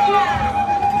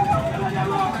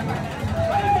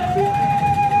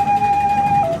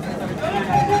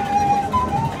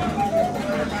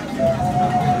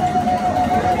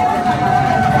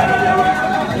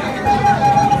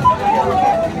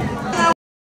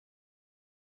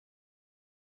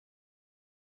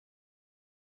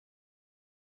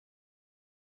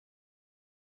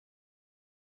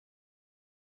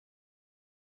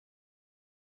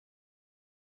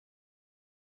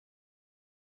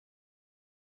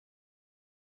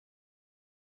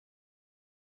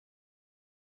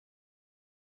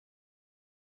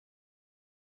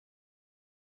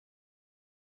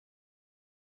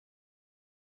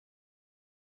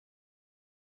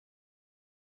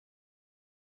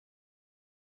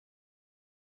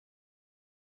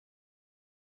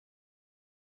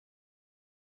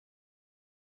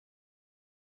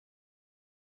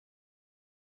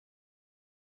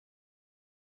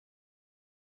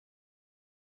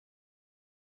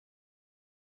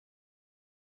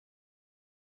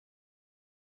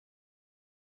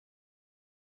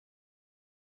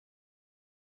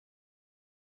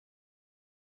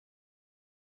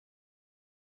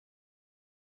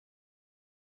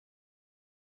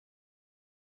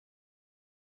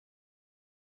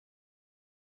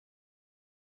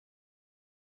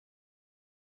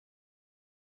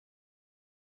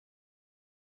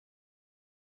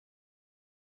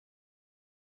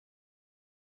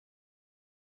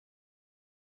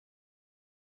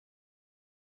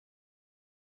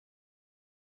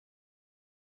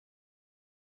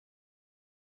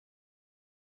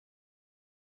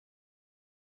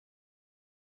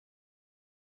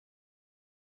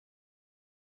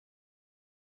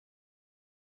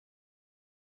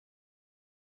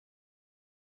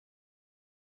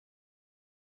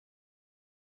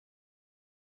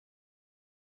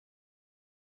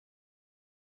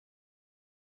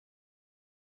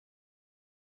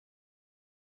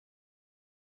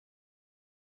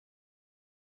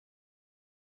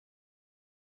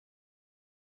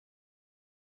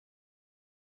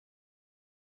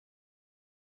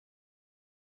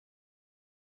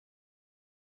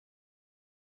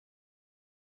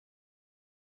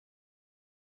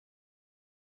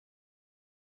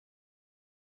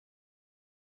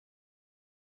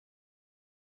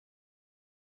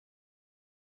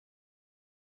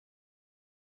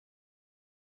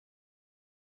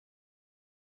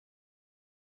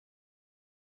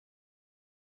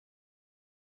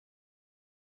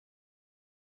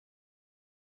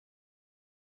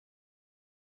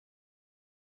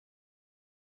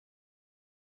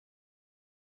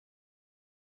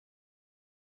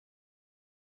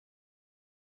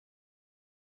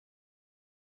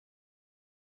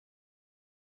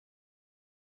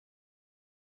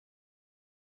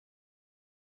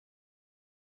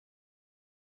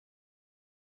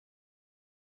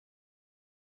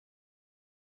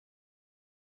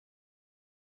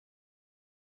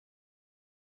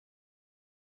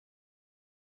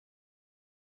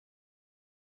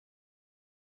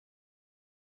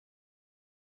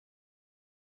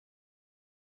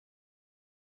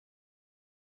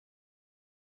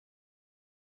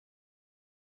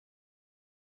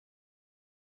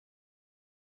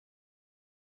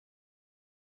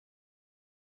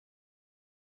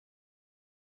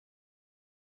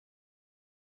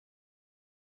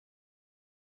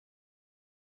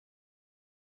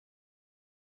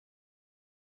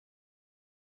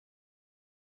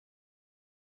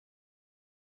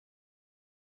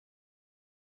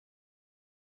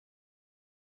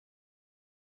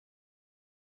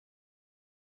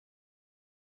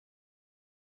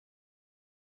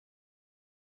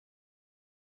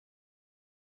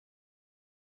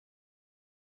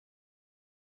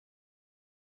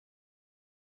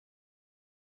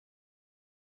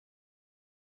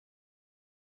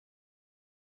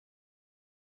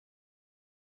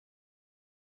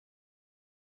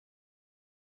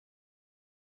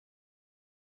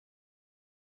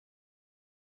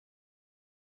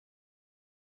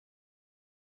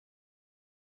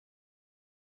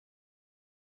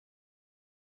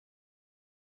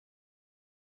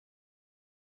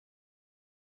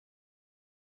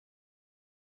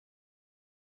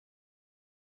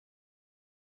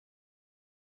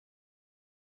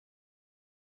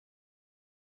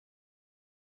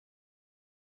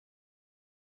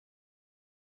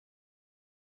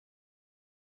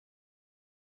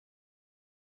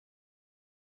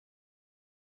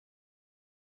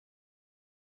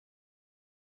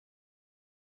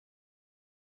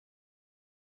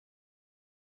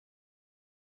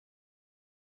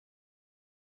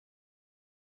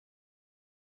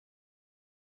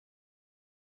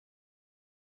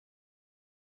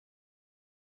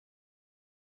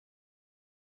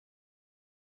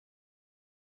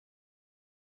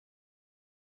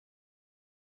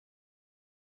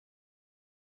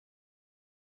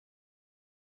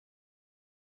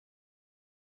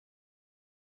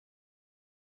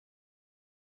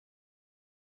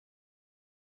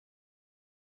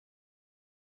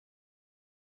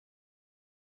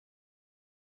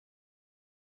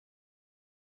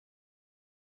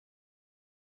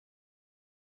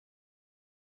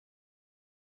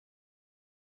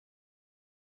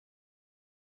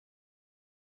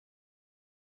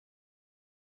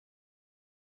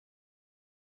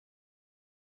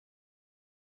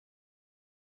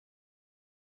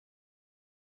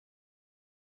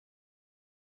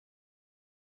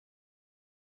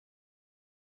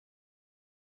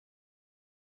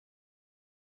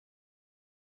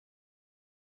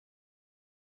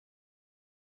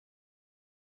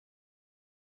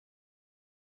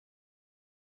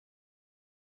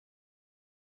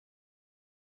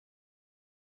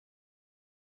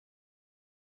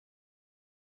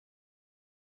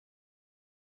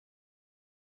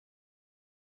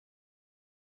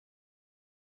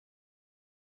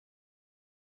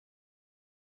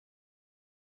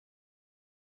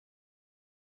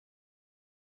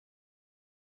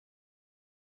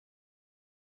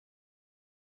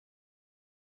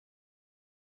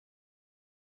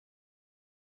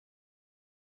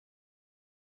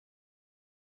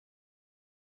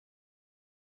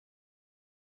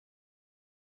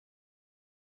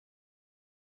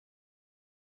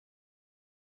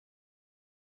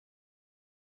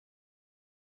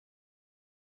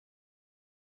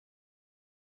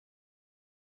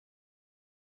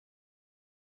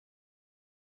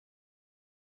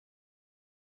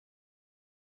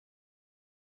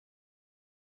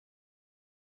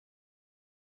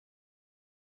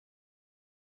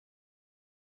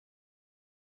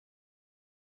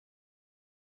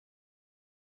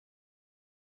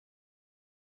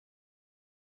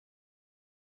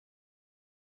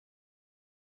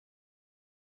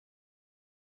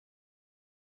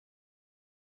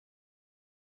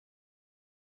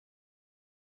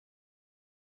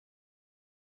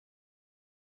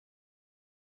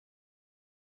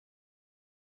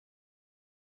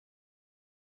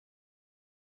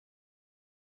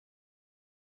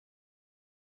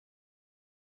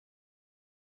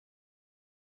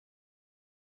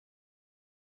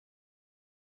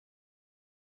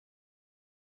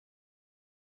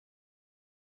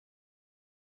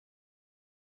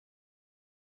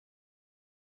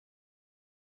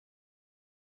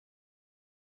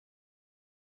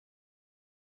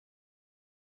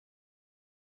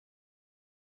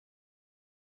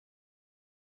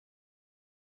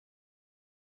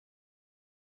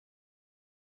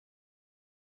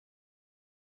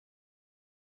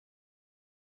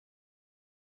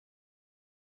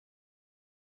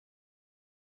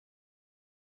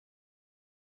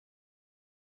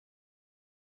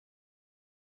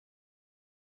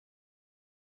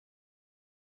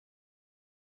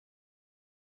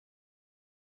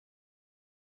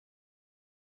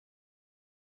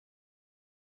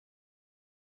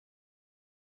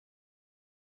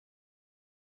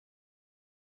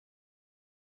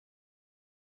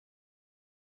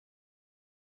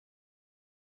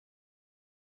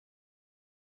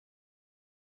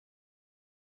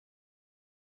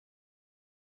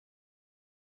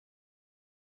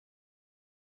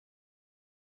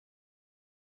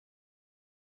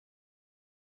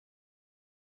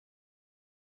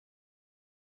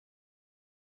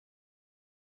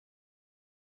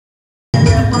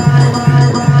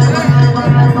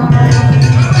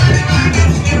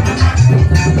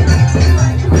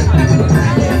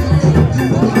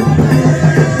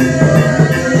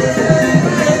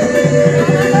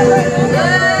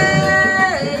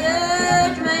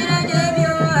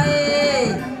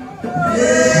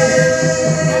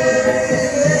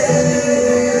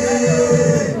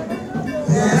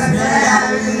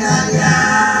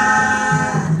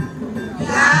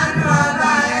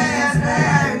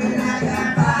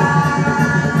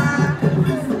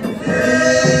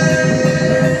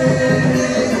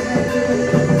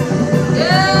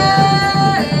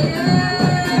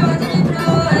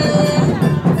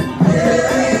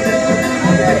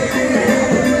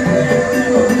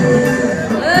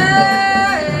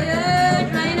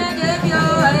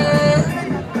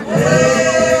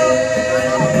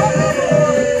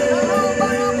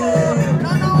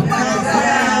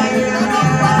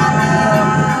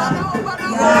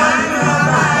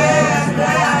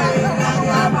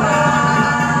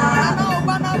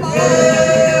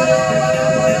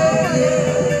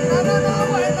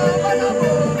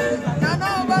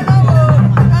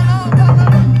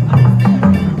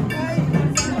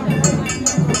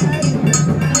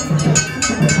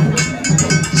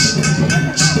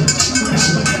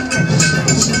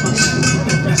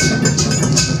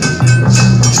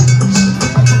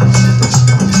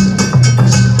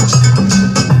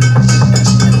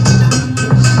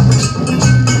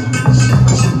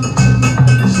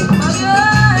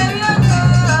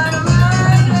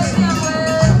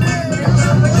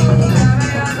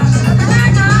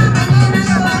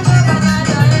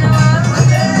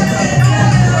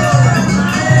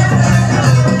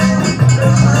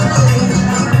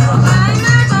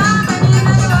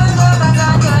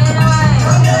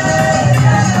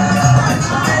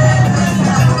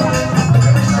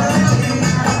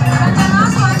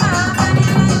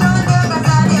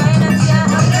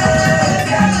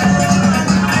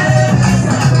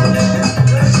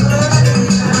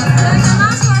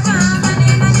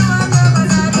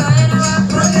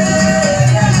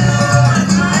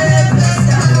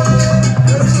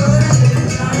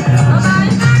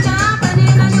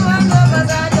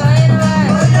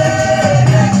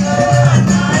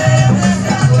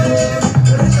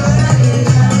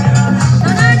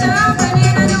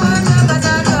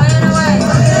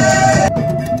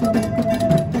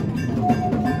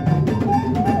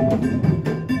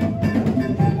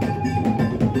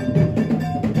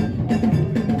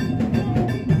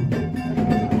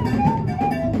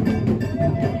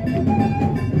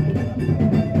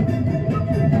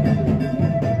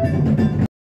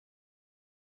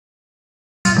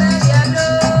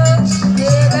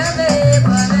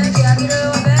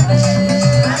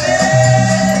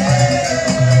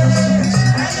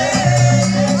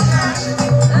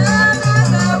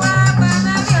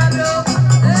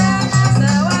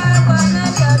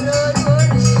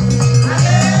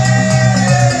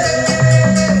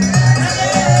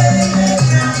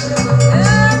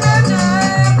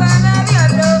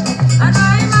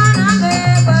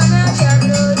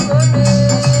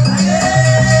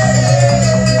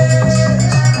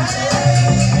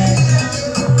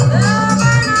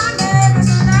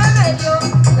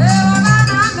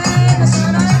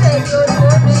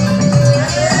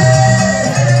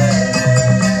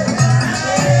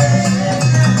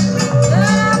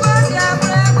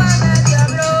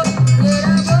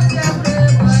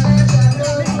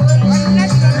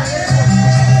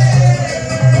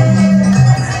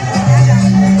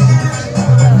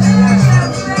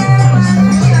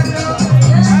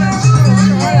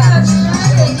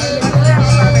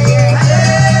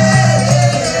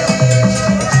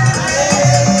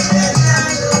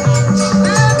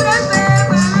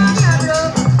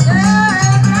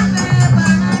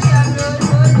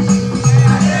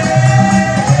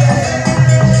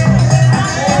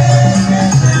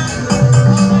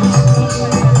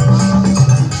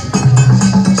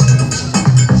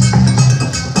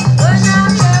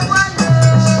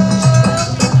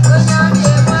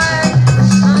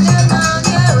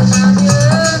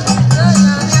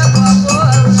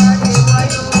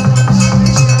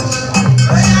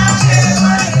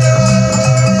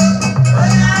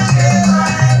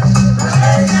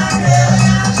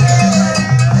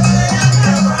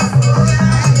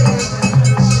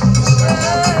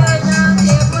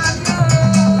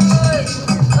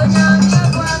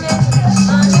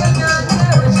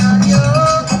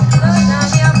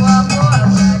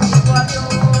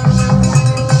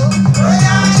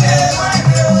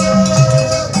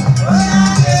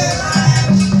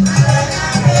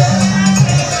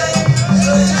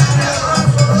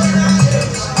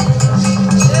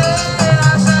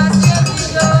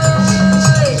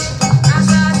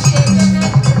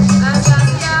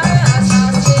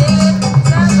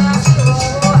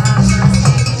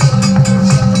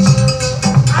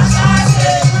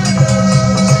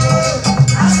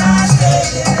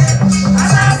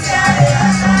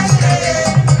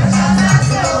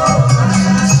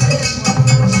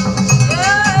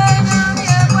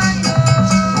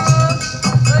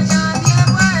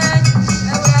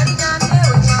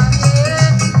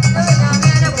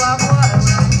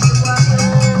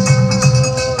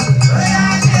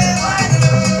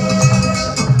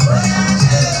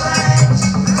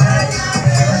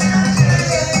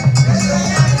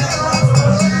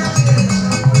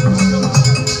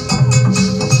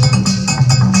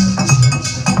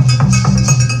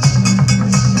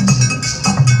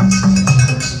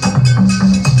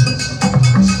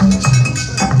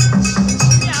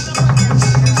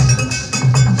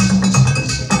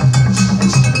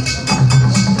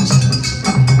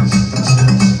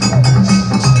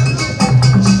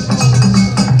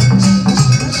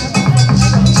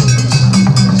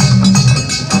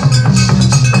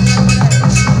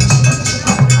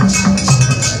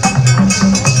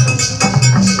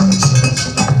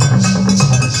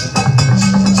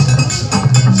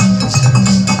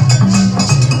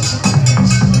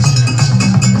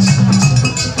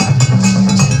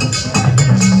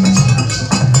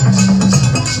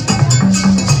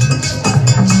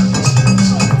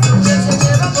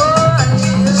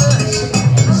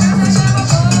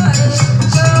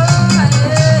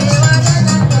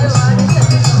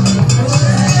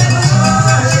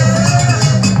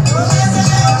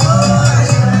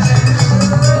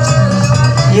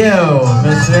Yo,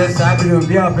 Mr. Sabri will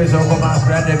be up as over my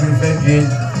friend every friend.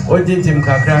 What did him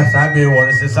Kakra? Sabri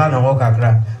was the son of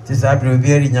Okakra. This Sabri will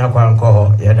be in Yakwan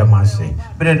Koho, Yadamasi.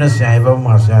 But I don't say I have a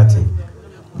Marciati.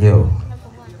 Yo.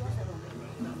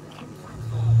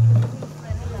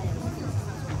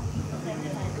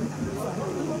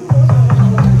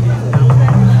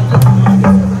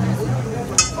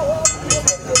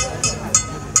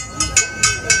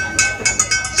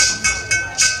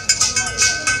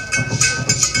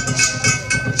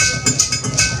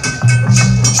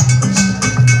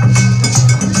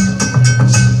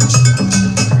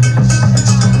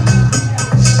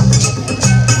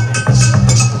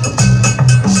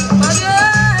 Bye.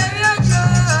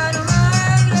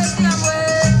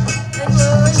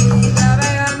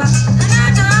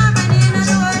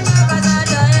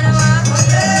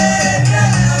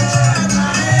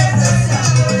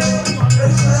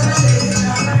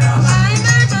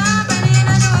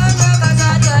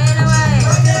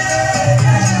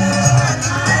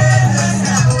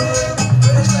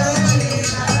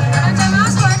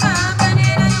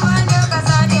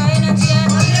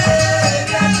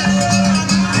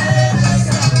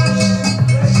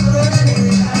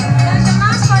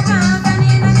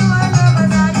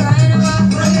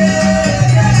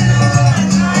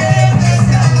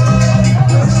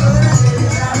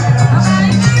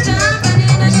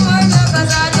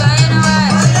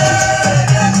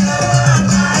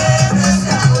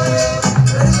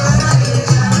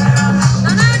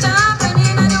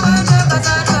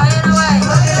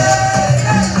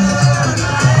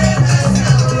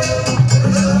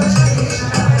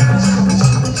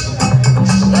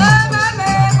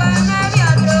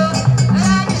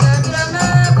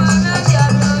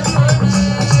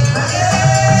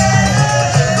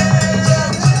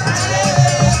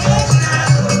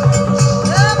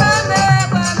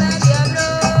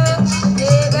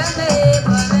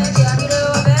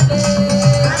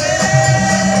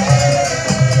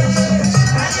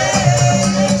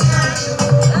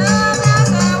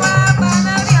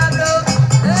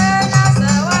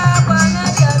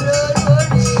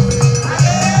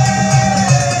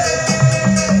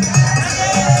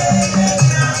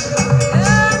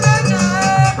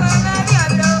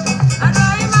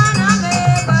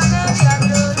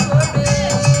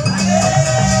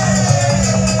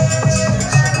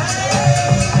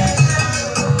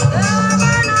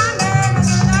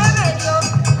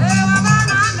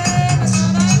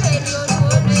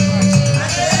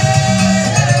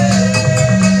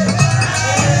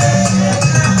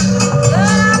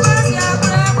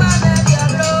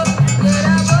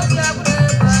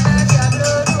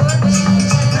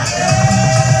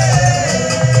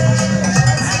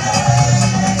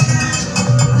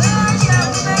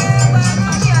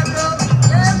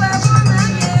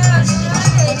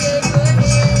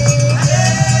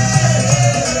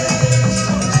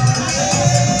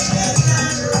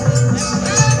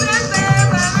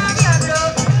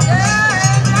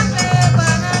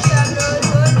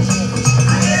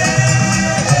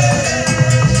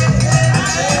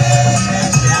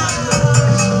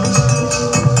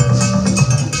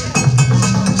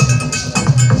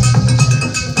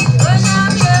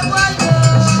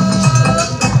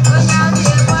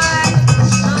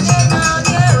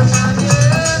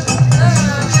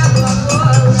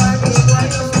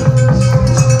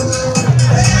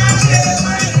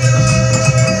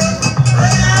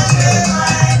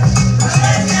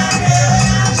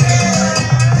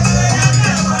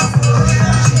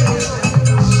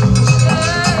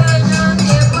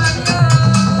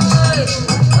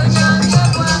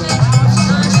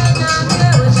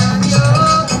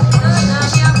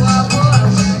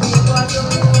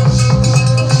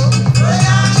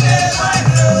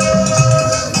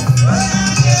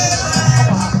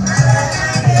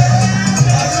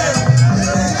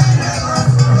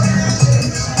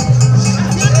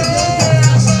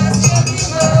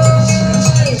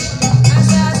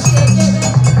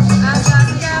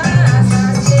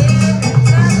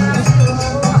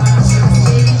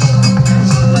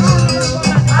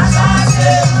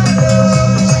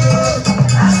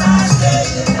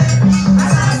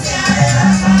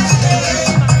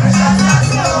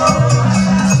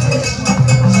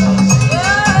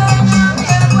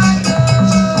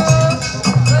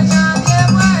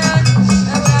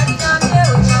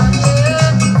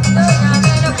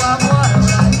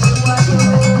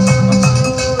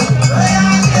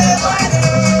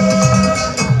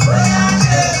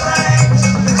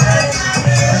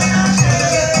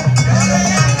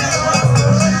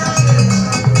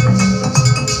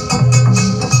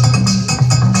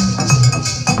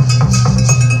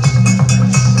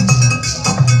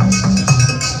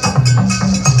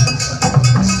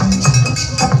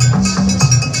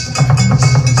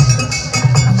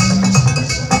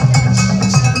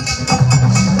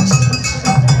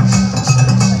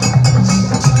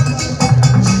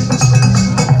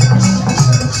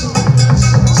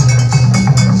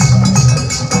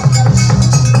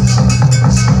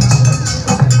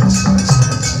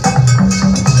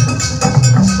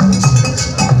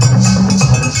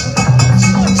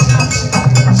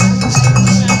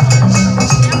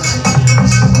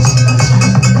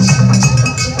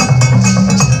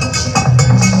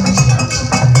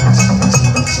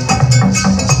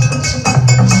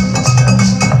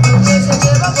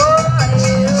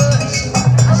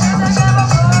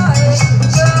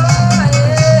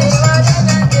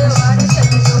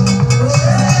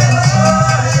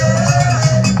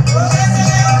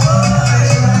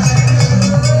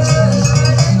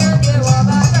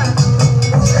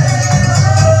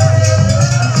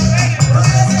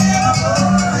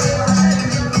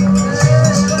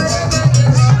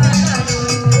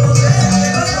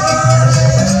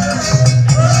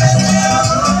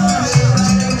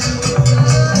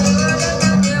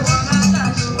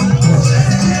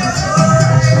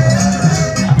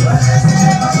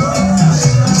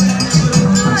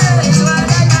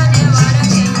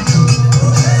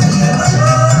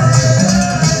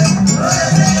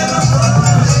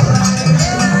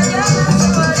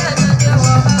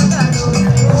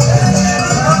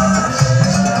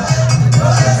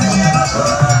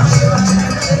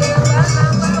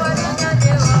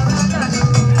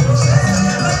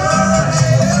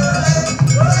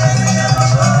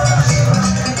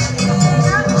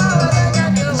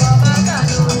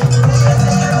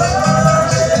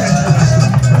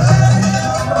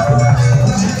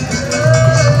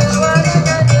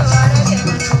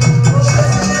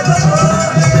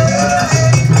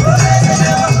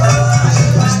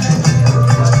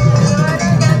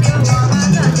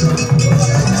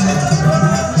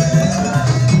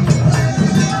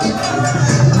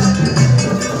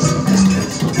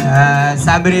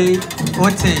 Sabri,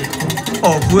 Ote,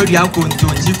 or Furia Kuntu,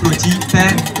 Chiproti,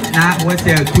 Pen, na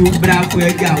Water, 2 Bra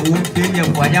Fuega, 1 Pinion,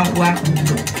 Wanyakwa,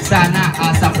 Sana,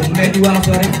 Osafohene,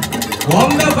 sorry.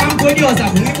 Womba Vampodi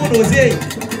Osafohene, Ose,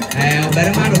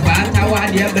 Berman of Kwaata,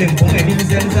 the Abram,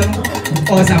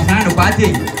 Osafohene,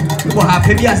 Party, who have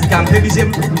heavy as can pay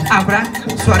him, Abra,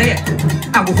 sorry,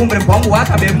 I will come and bomb what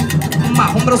I am,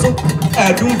 Mahomroso,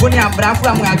 Dumbonia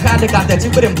Brafra, my card, the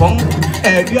Catachip and Pong,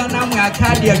 Diana, my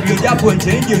card, the Japo and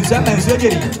change in some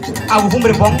surgery. I will come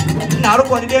and bomb, now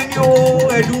upon the Demio,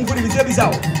 Dumbo is a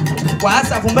bizarre.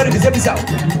 Was a from very bizarre.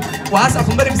 Was a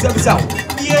from very bizarre.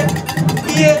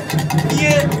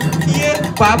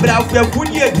 Pabra, we are good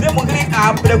year,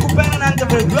 Democrat, Precupan and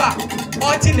Antabra,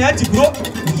 Ortinate to grow,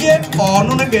 or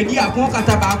no, maybe a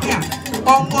Kwaata,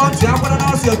 on one to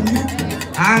have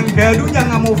and Gadunya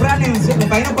Mofran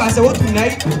by no pass out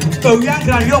tonight, so young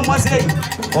Grand must say,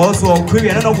 also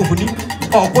Korean and Okuni,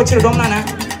 or Coach Domana,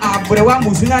 Abrewa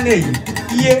Musunane,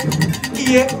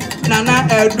 Nana,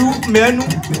 Addo, Menu,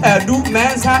 Addo,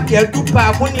 Mansa, Addo,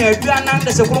 Paponi, Adana,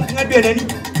 the second any.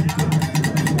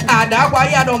 Ada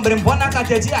why I don't bring Bonaka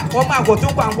Tetia, or my go to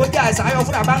Pampotia as I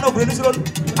offer a band of Venezuela,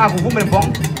 I will woman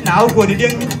bomb, now go to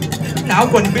Ding, now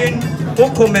go to Ben,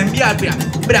 Oko Membiabia.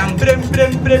 Bram,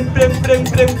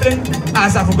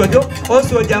 as I forgot,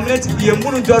 also Jamlet, the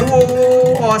Moon Joro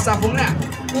or Safuna,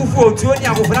 who for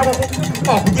Tonia of Bravo,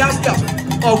 or Jamsta,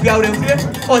 or Gauren,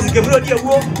 or the Gabriel,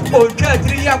 or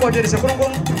 3 years about the second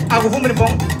one, I will woman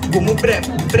bomb, Gumu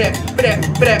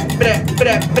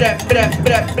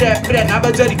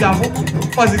Naba Jerry Gavu,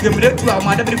 or the Gabriel to our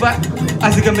Madame River,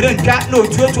 as the Gabriel cat no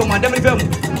church or Madame River,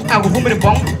 I will woman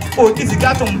bomb, or this is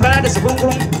got on Brad, the second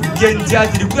one. Genja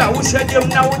to the ground, who said them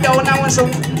now down so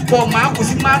for my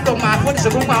was in my what is a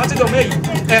room out of me.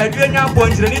 Adriana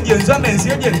points the Indians and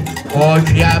Syrian, or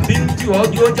Kriabin to all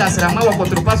your Jasrama or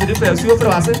to pass the first few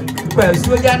for us, where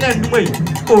Suyan and Dumay,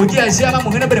 oh dear, Shama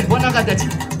Mohana Bonaka,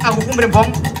 I will come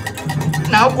bomb.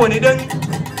 Now, Conidon,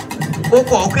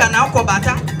 Oko, now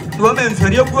Kwaata, women's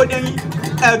radio good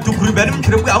to prevent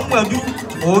him,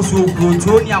 also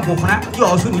Protonia Hofana, you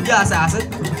also do just as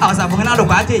a Bonado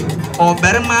Party, or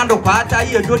Berman of Kwaata,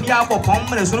 you do the apple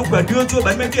pomp and so for due to,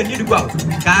 but maybe a need to go.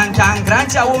 Can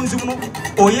grant your own Zoom,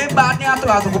 or ye bad after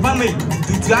us of me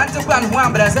to grant the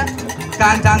one brother.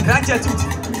 Can't grant your tooth.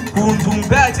 Kuntum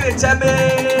better, Chabe,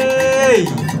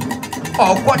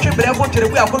 or watch a bravo to the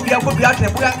way I could be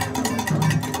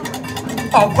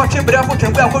or watch a bravo to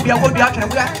the way I could be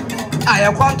I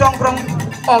have quantum from,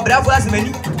 or bravo as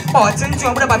many, or think you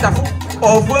about a fool,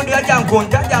 or when you are young,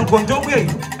 contact way.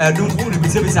 Don't fool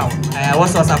with service out. I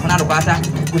was also a Fanado Kwaata,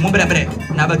 who move a bread,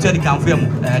 never tell the confirm,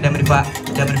 Demrifa.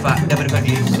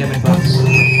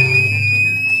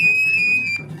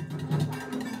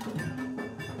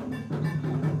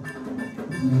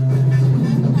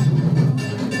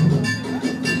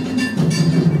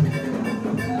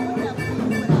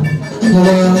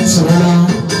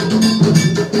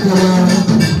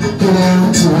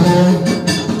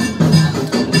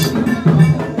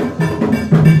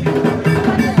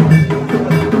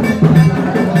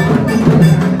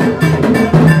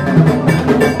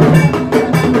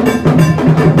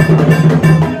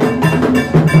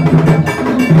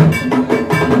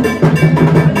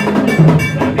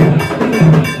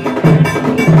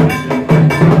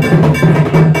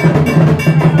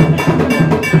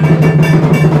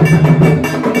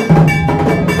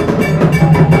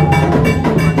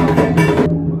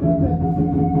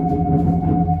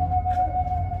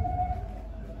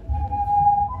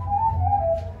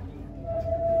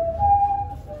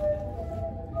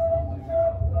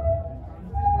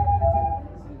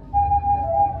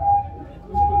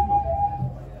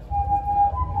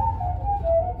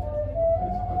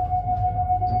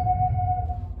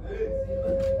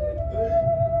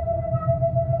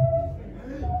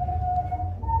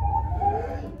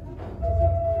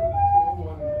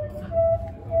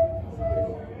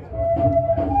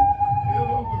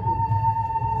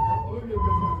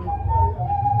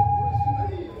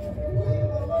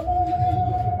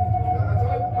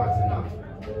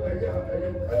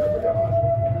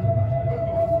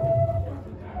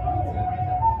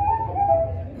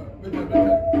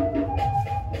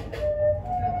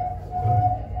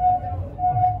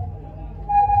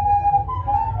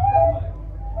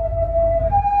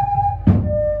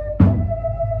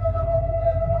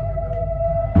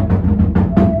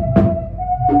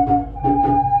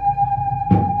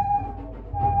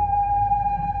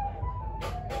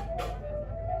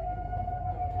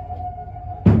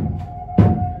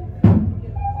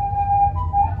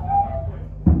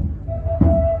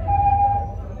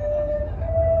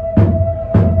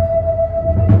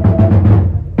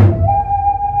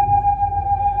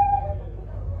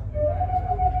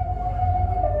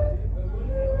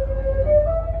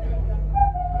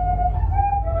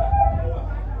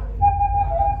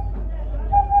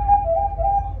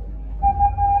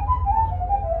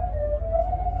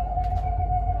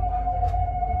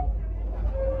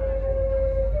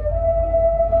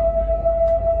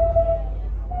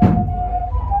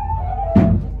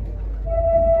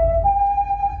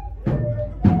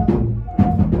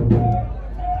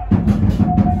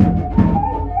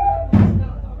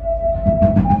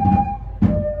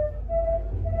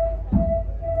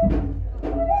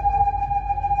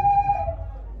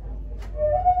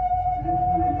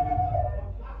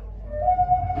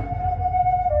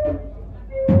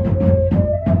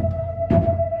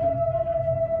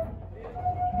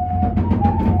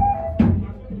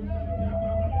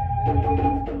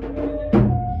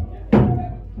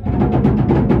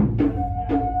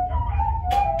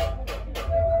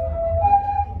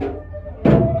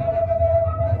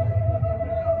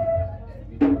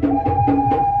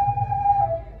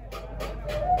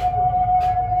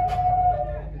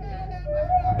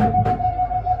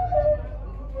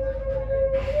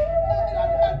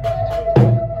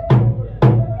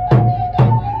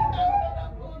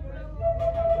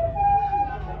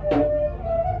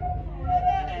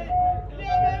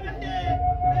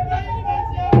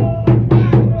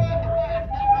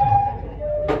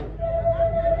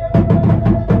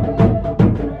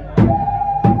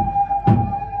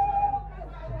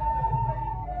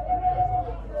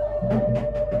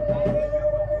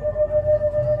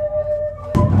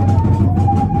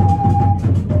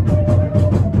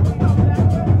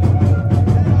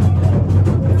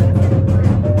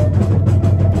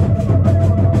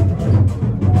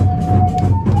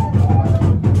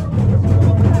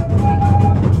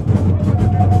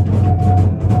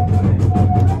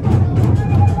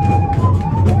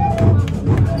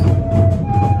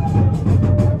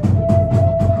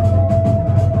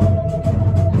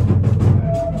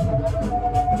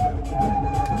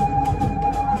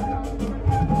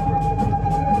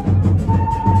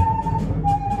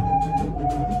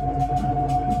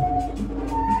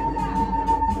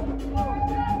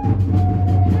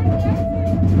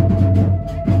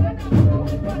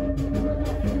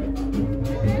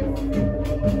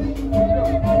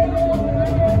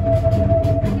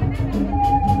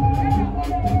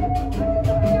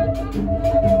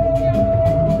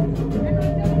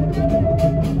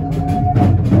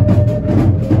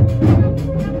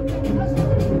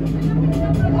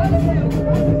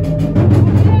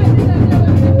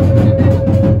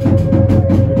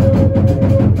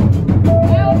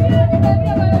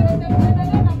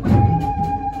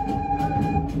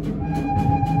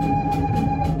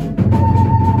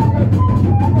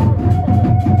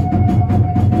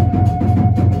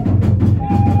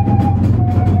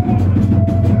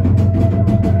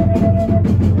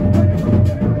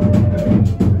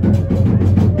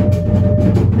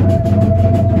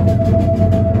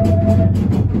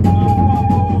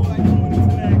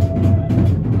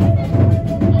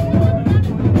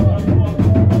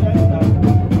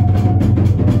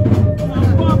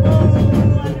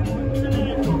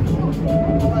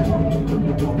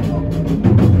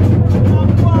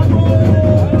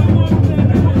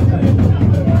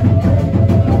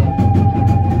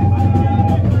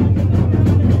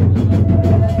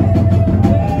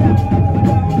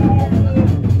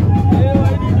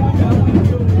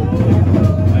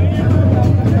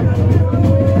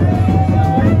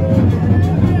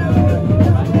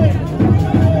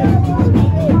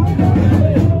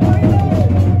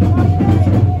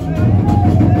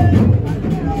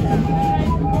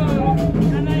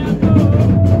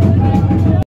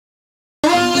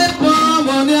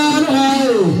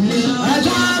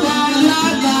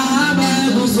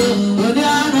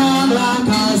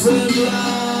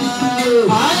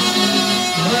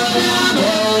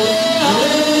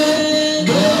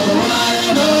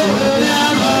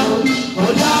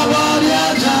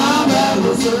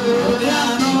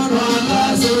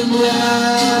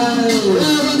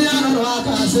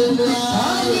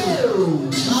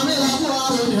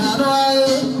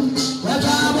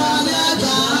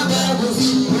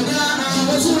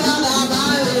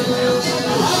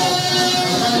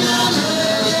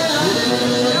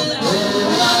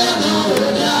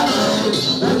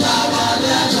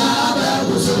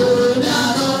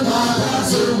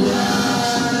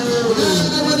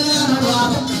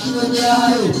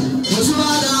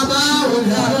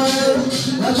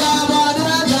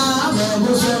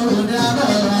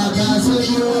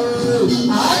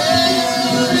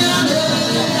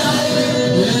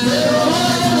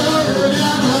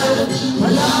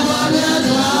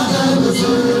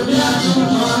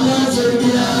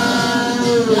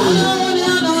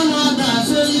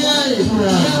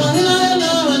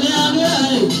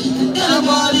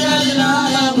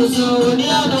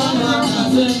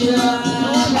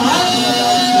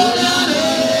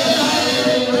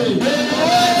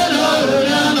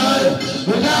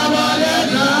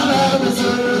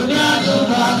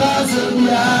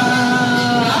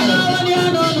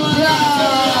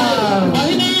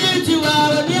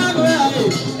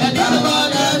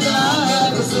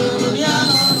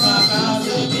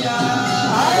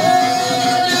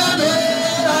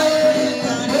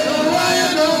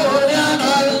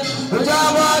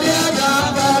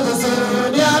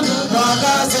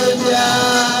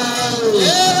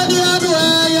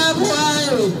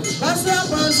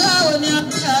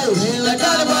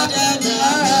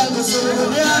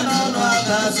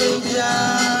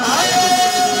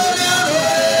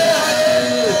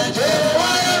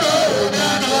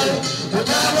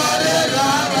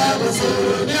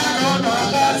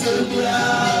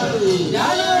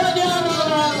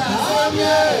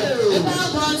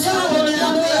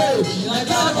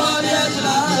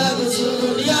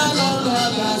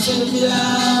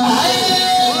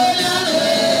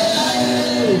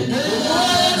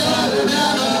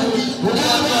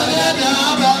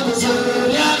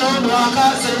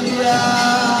 Thank you.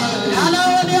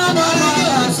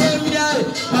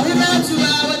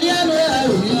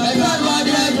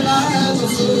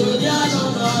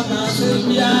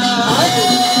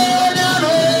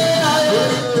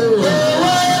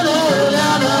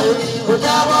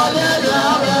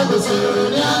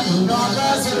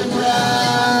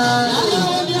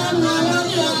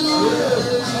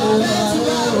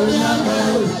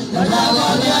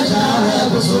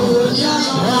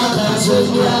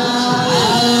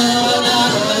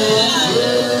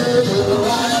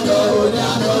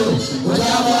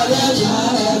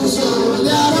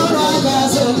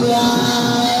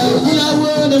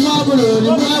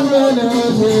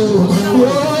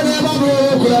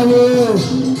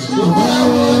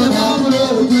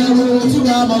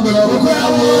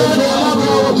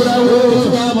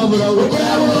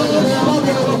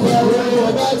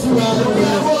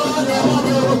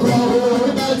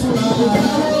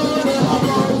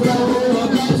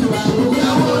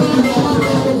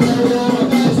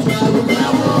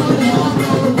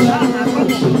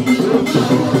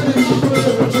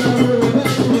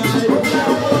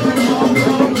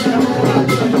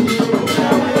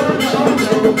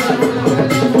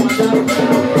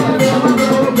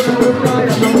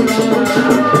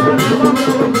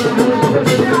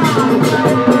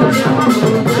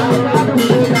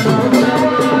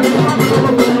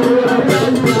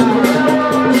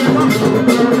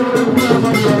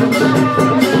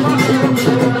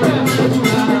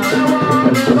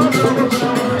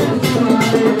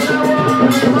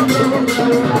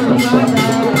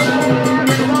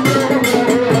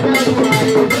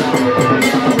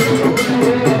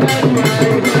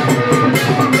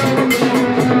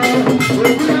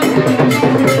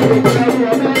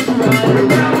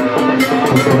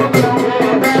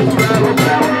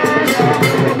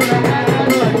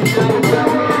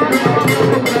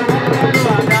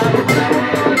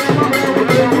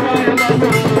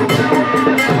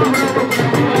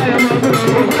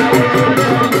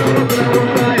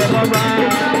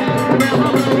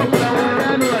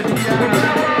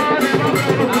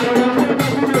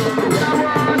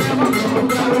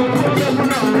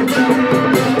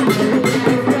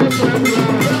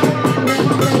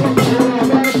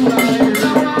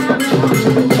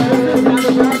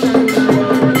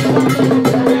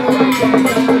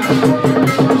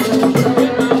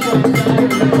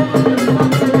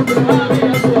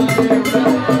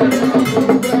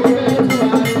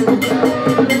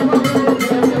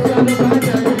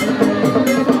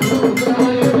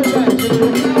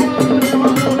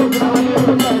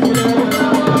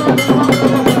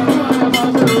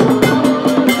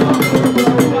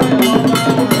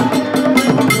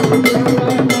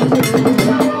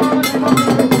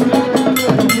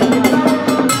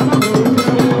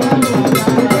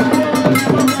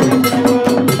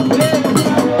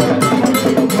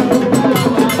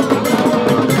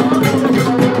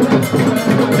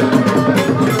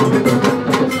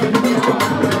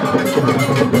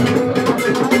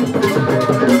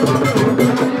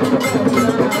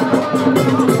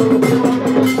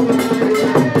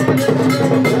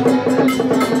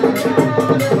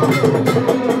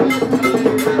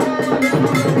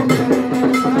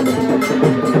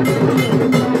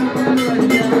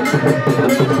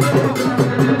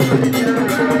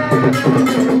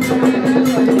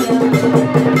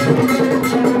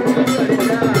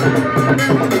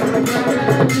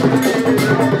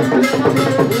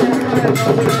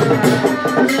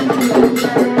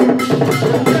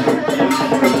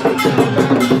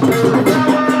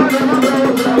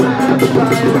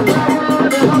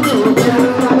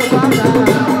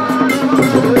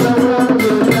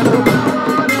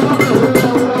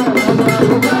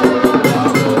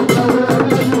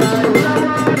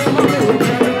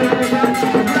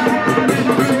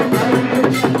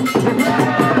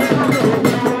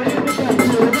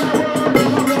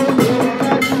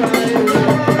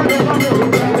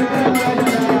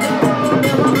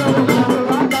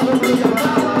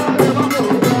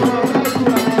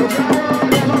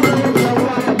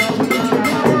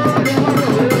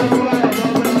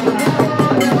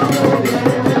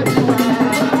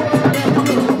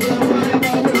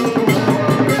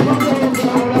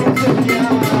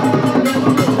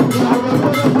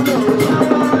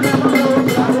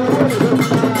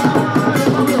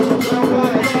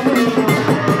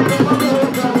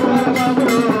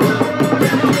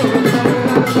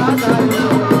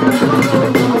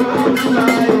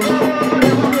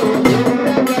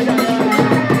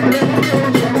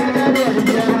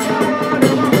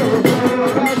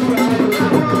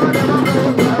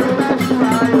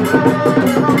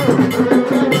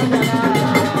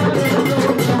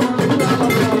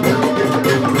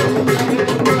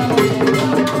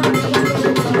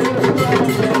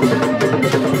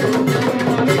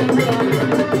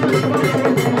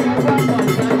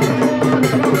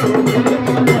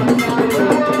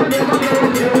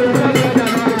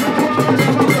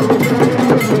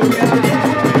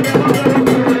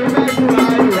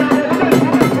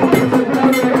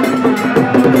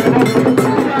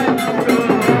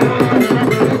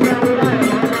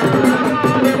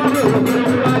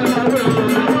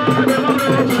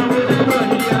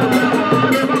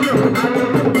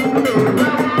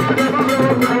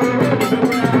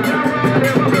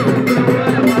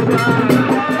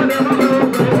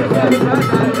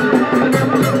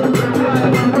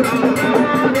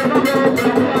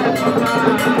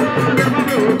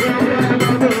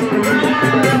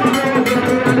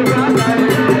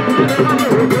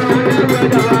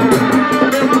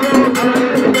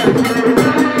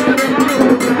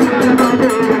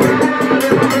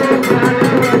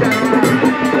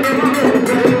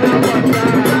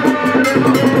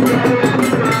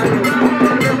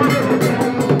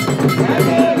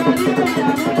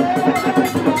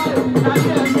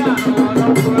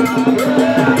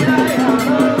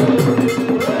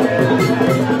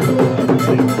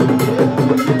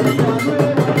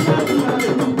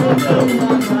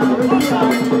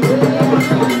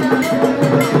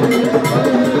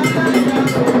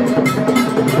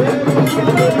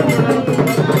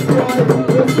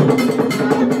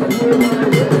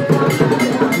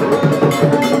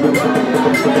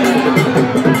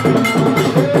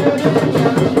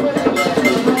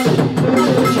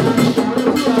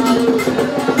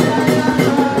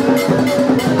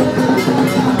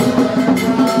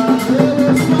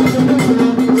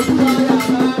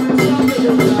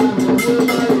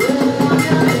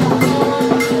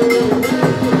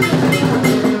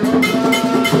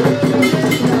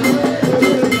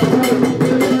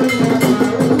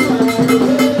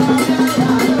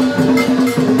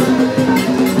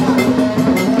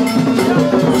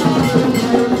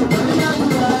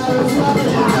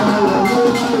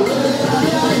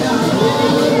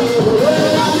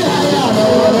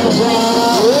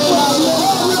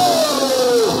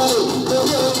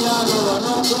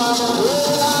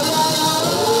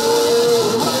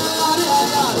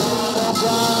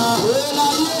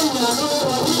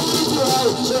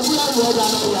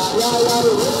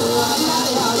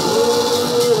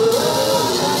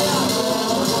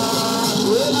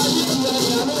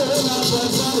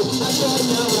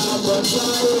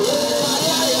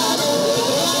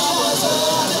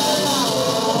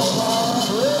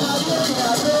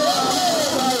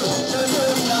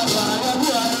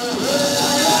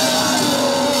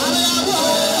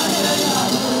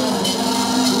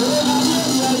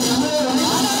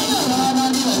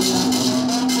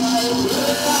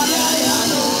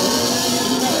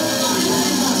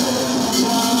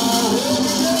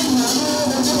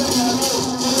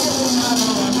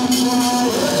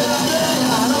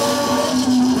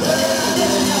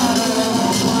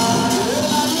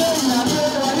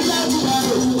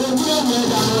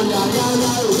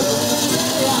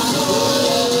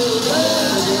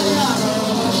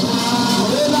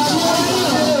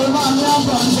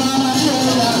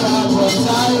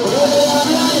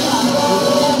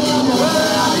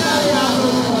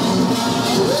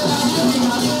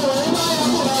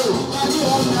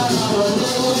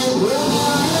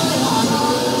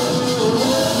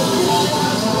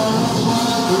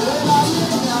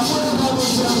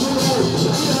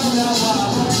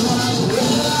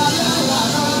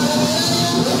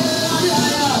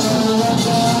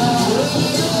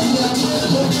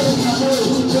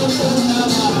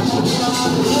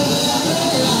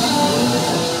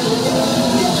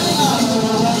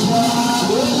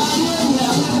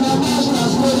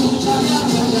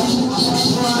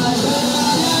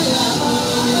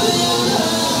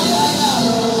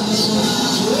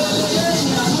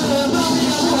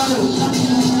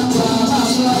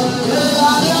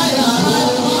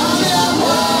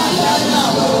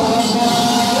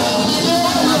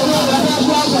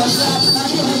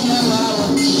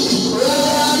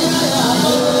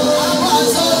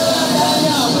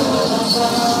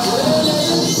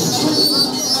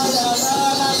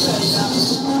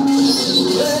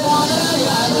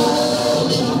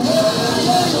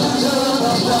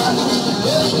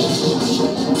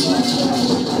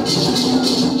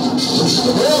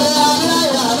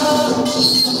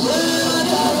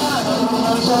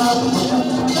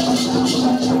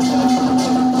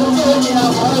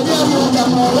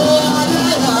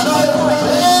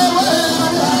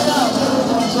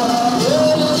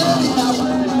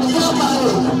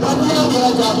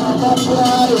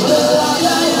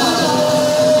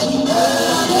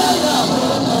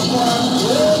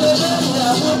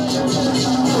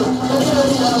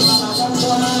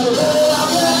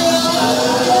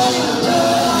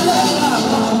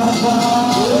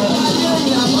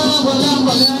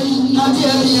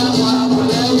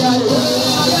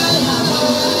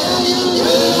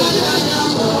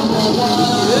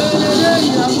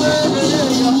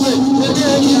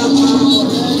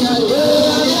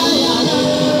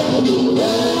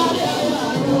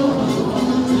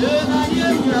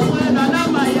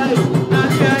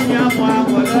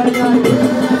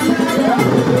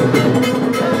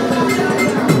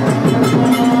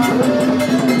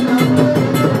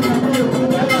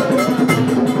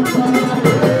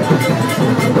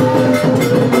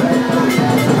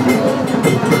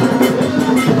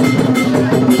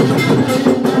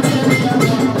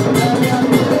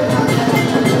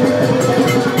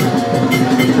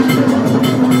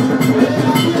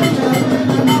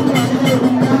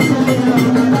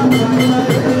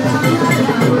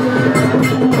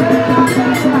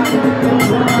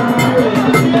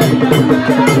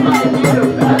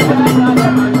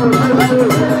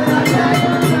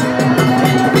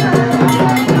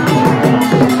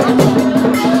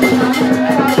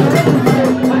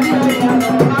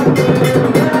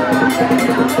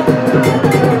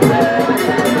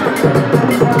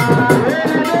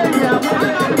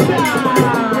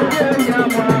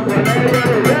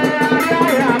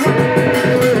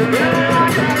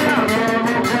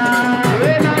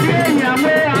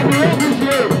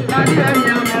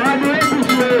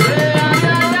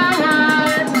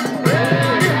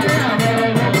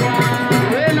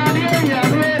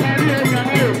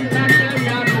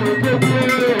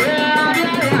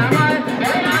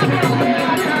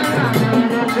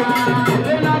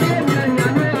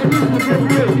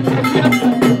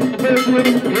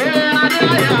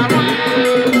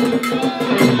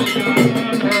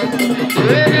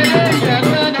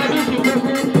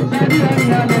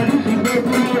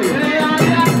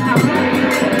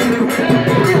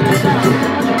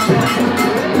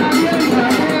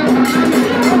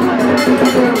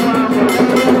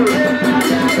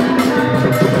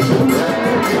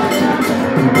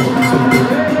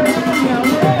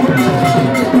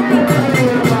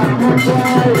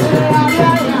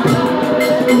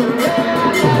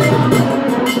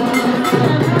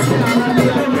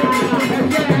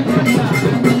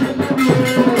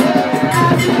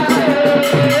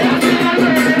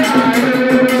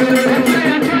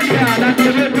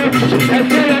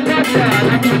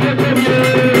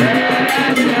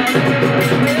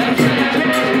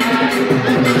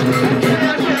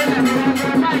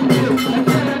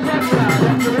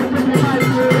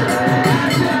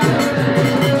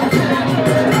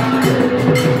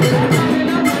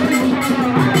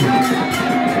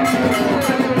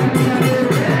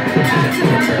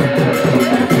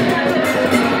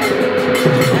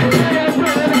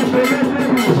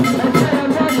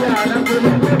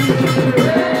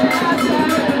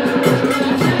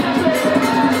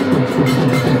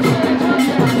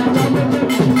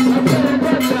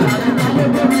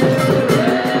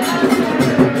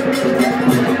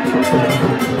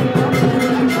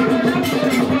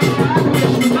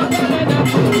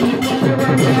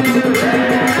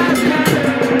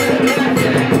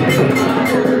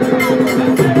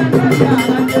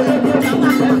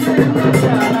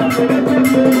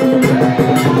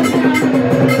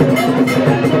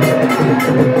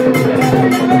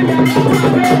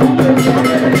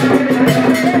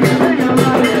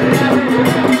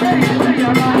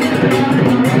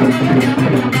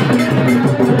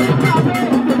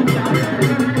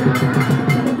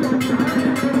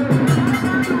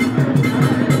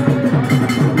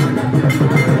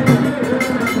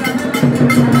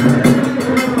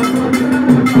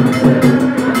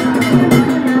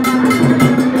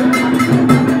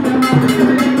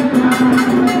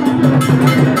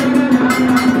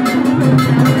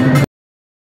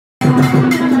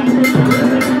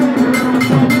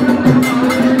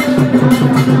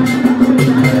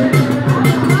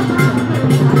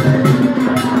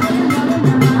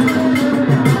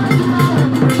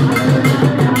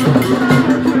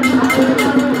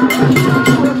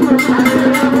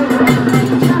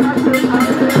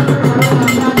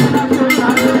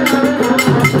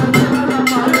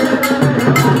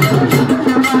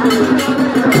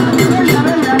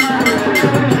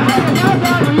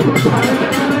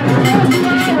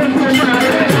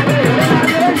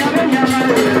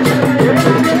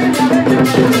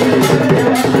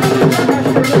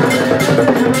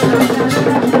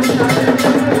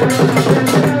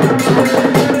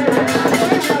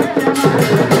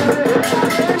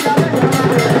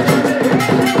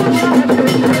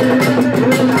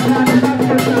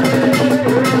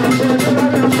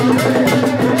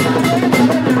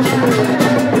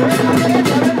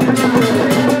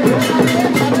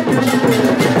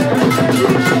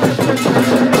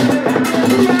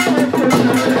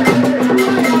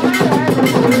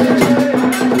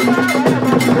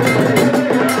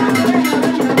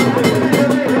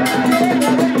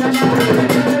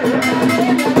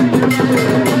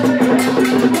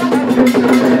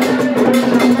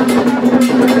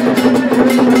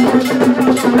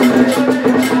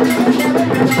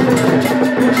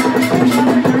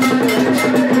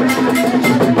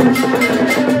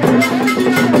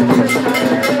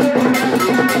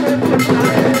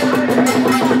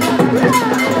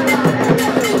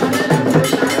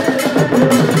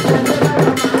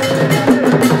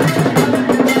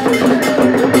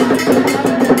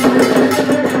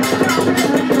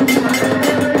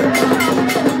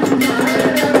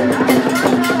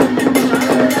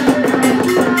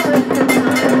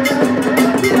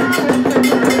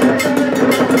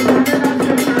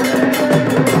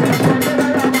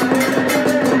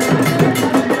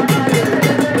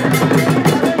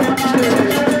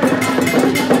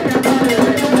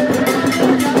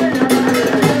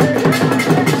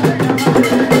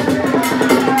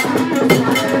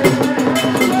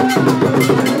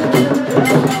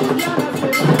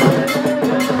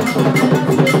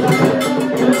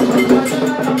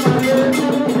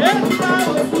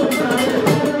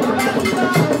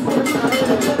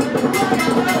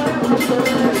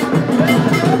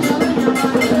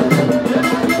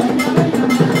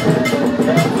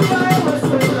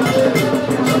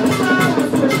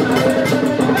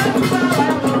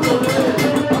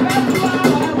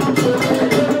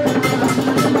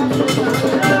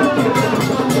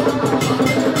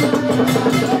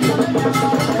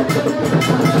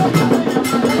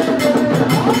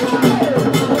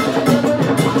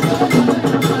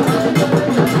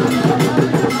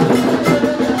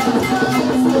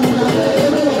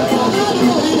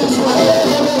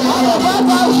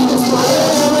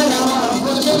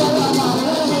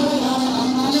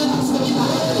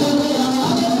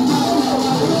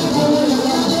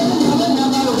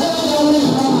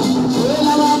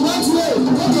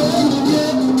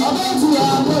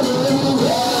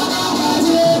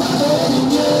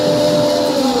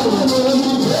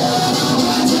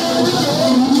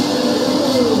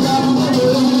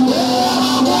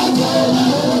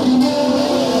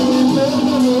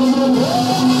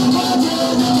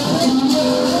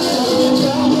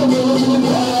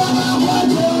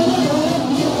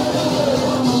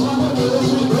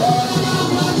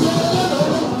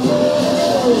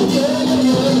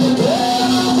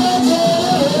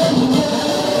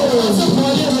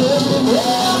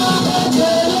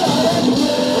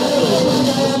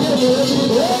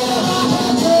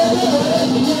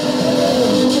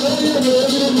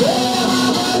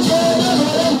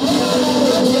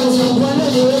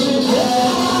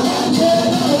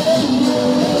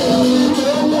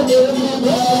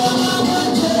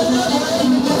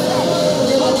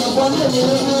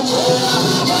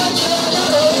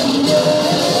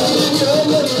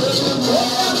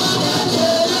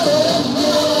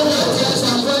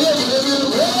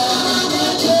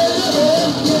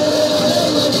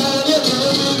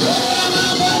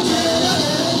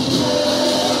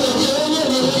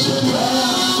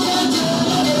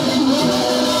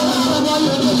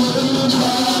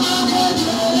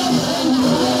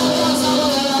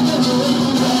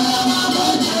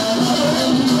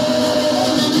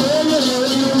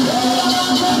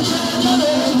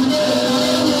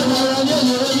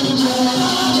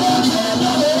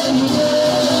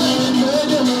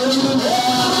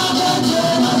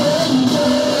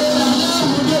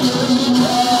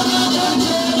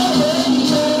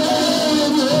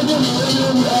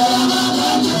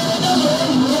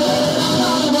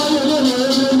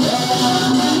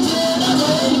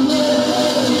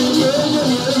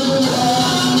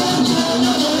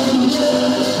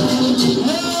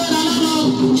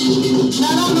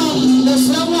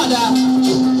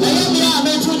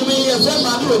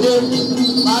 ode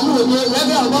maame ode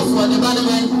rebe a wofo ne ba ne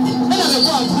men na me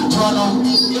ko afuto no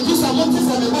e bi sa mo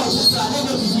tisa me bo so sa ne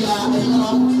be bia e no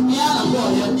ni ala bo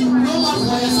ye no ma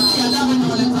ko ye si ya da me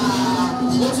no le pa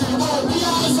o ti bo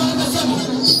bia so ne se mo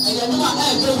e ye no ma e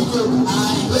ke ko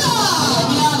ai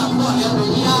bia ala bo ye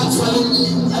bia so le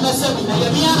e be se me ye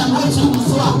bia na mo ti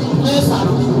so a me sa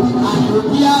ro ai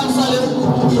bia so le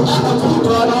na ko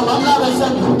to no ma na be se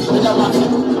me e da ma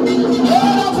se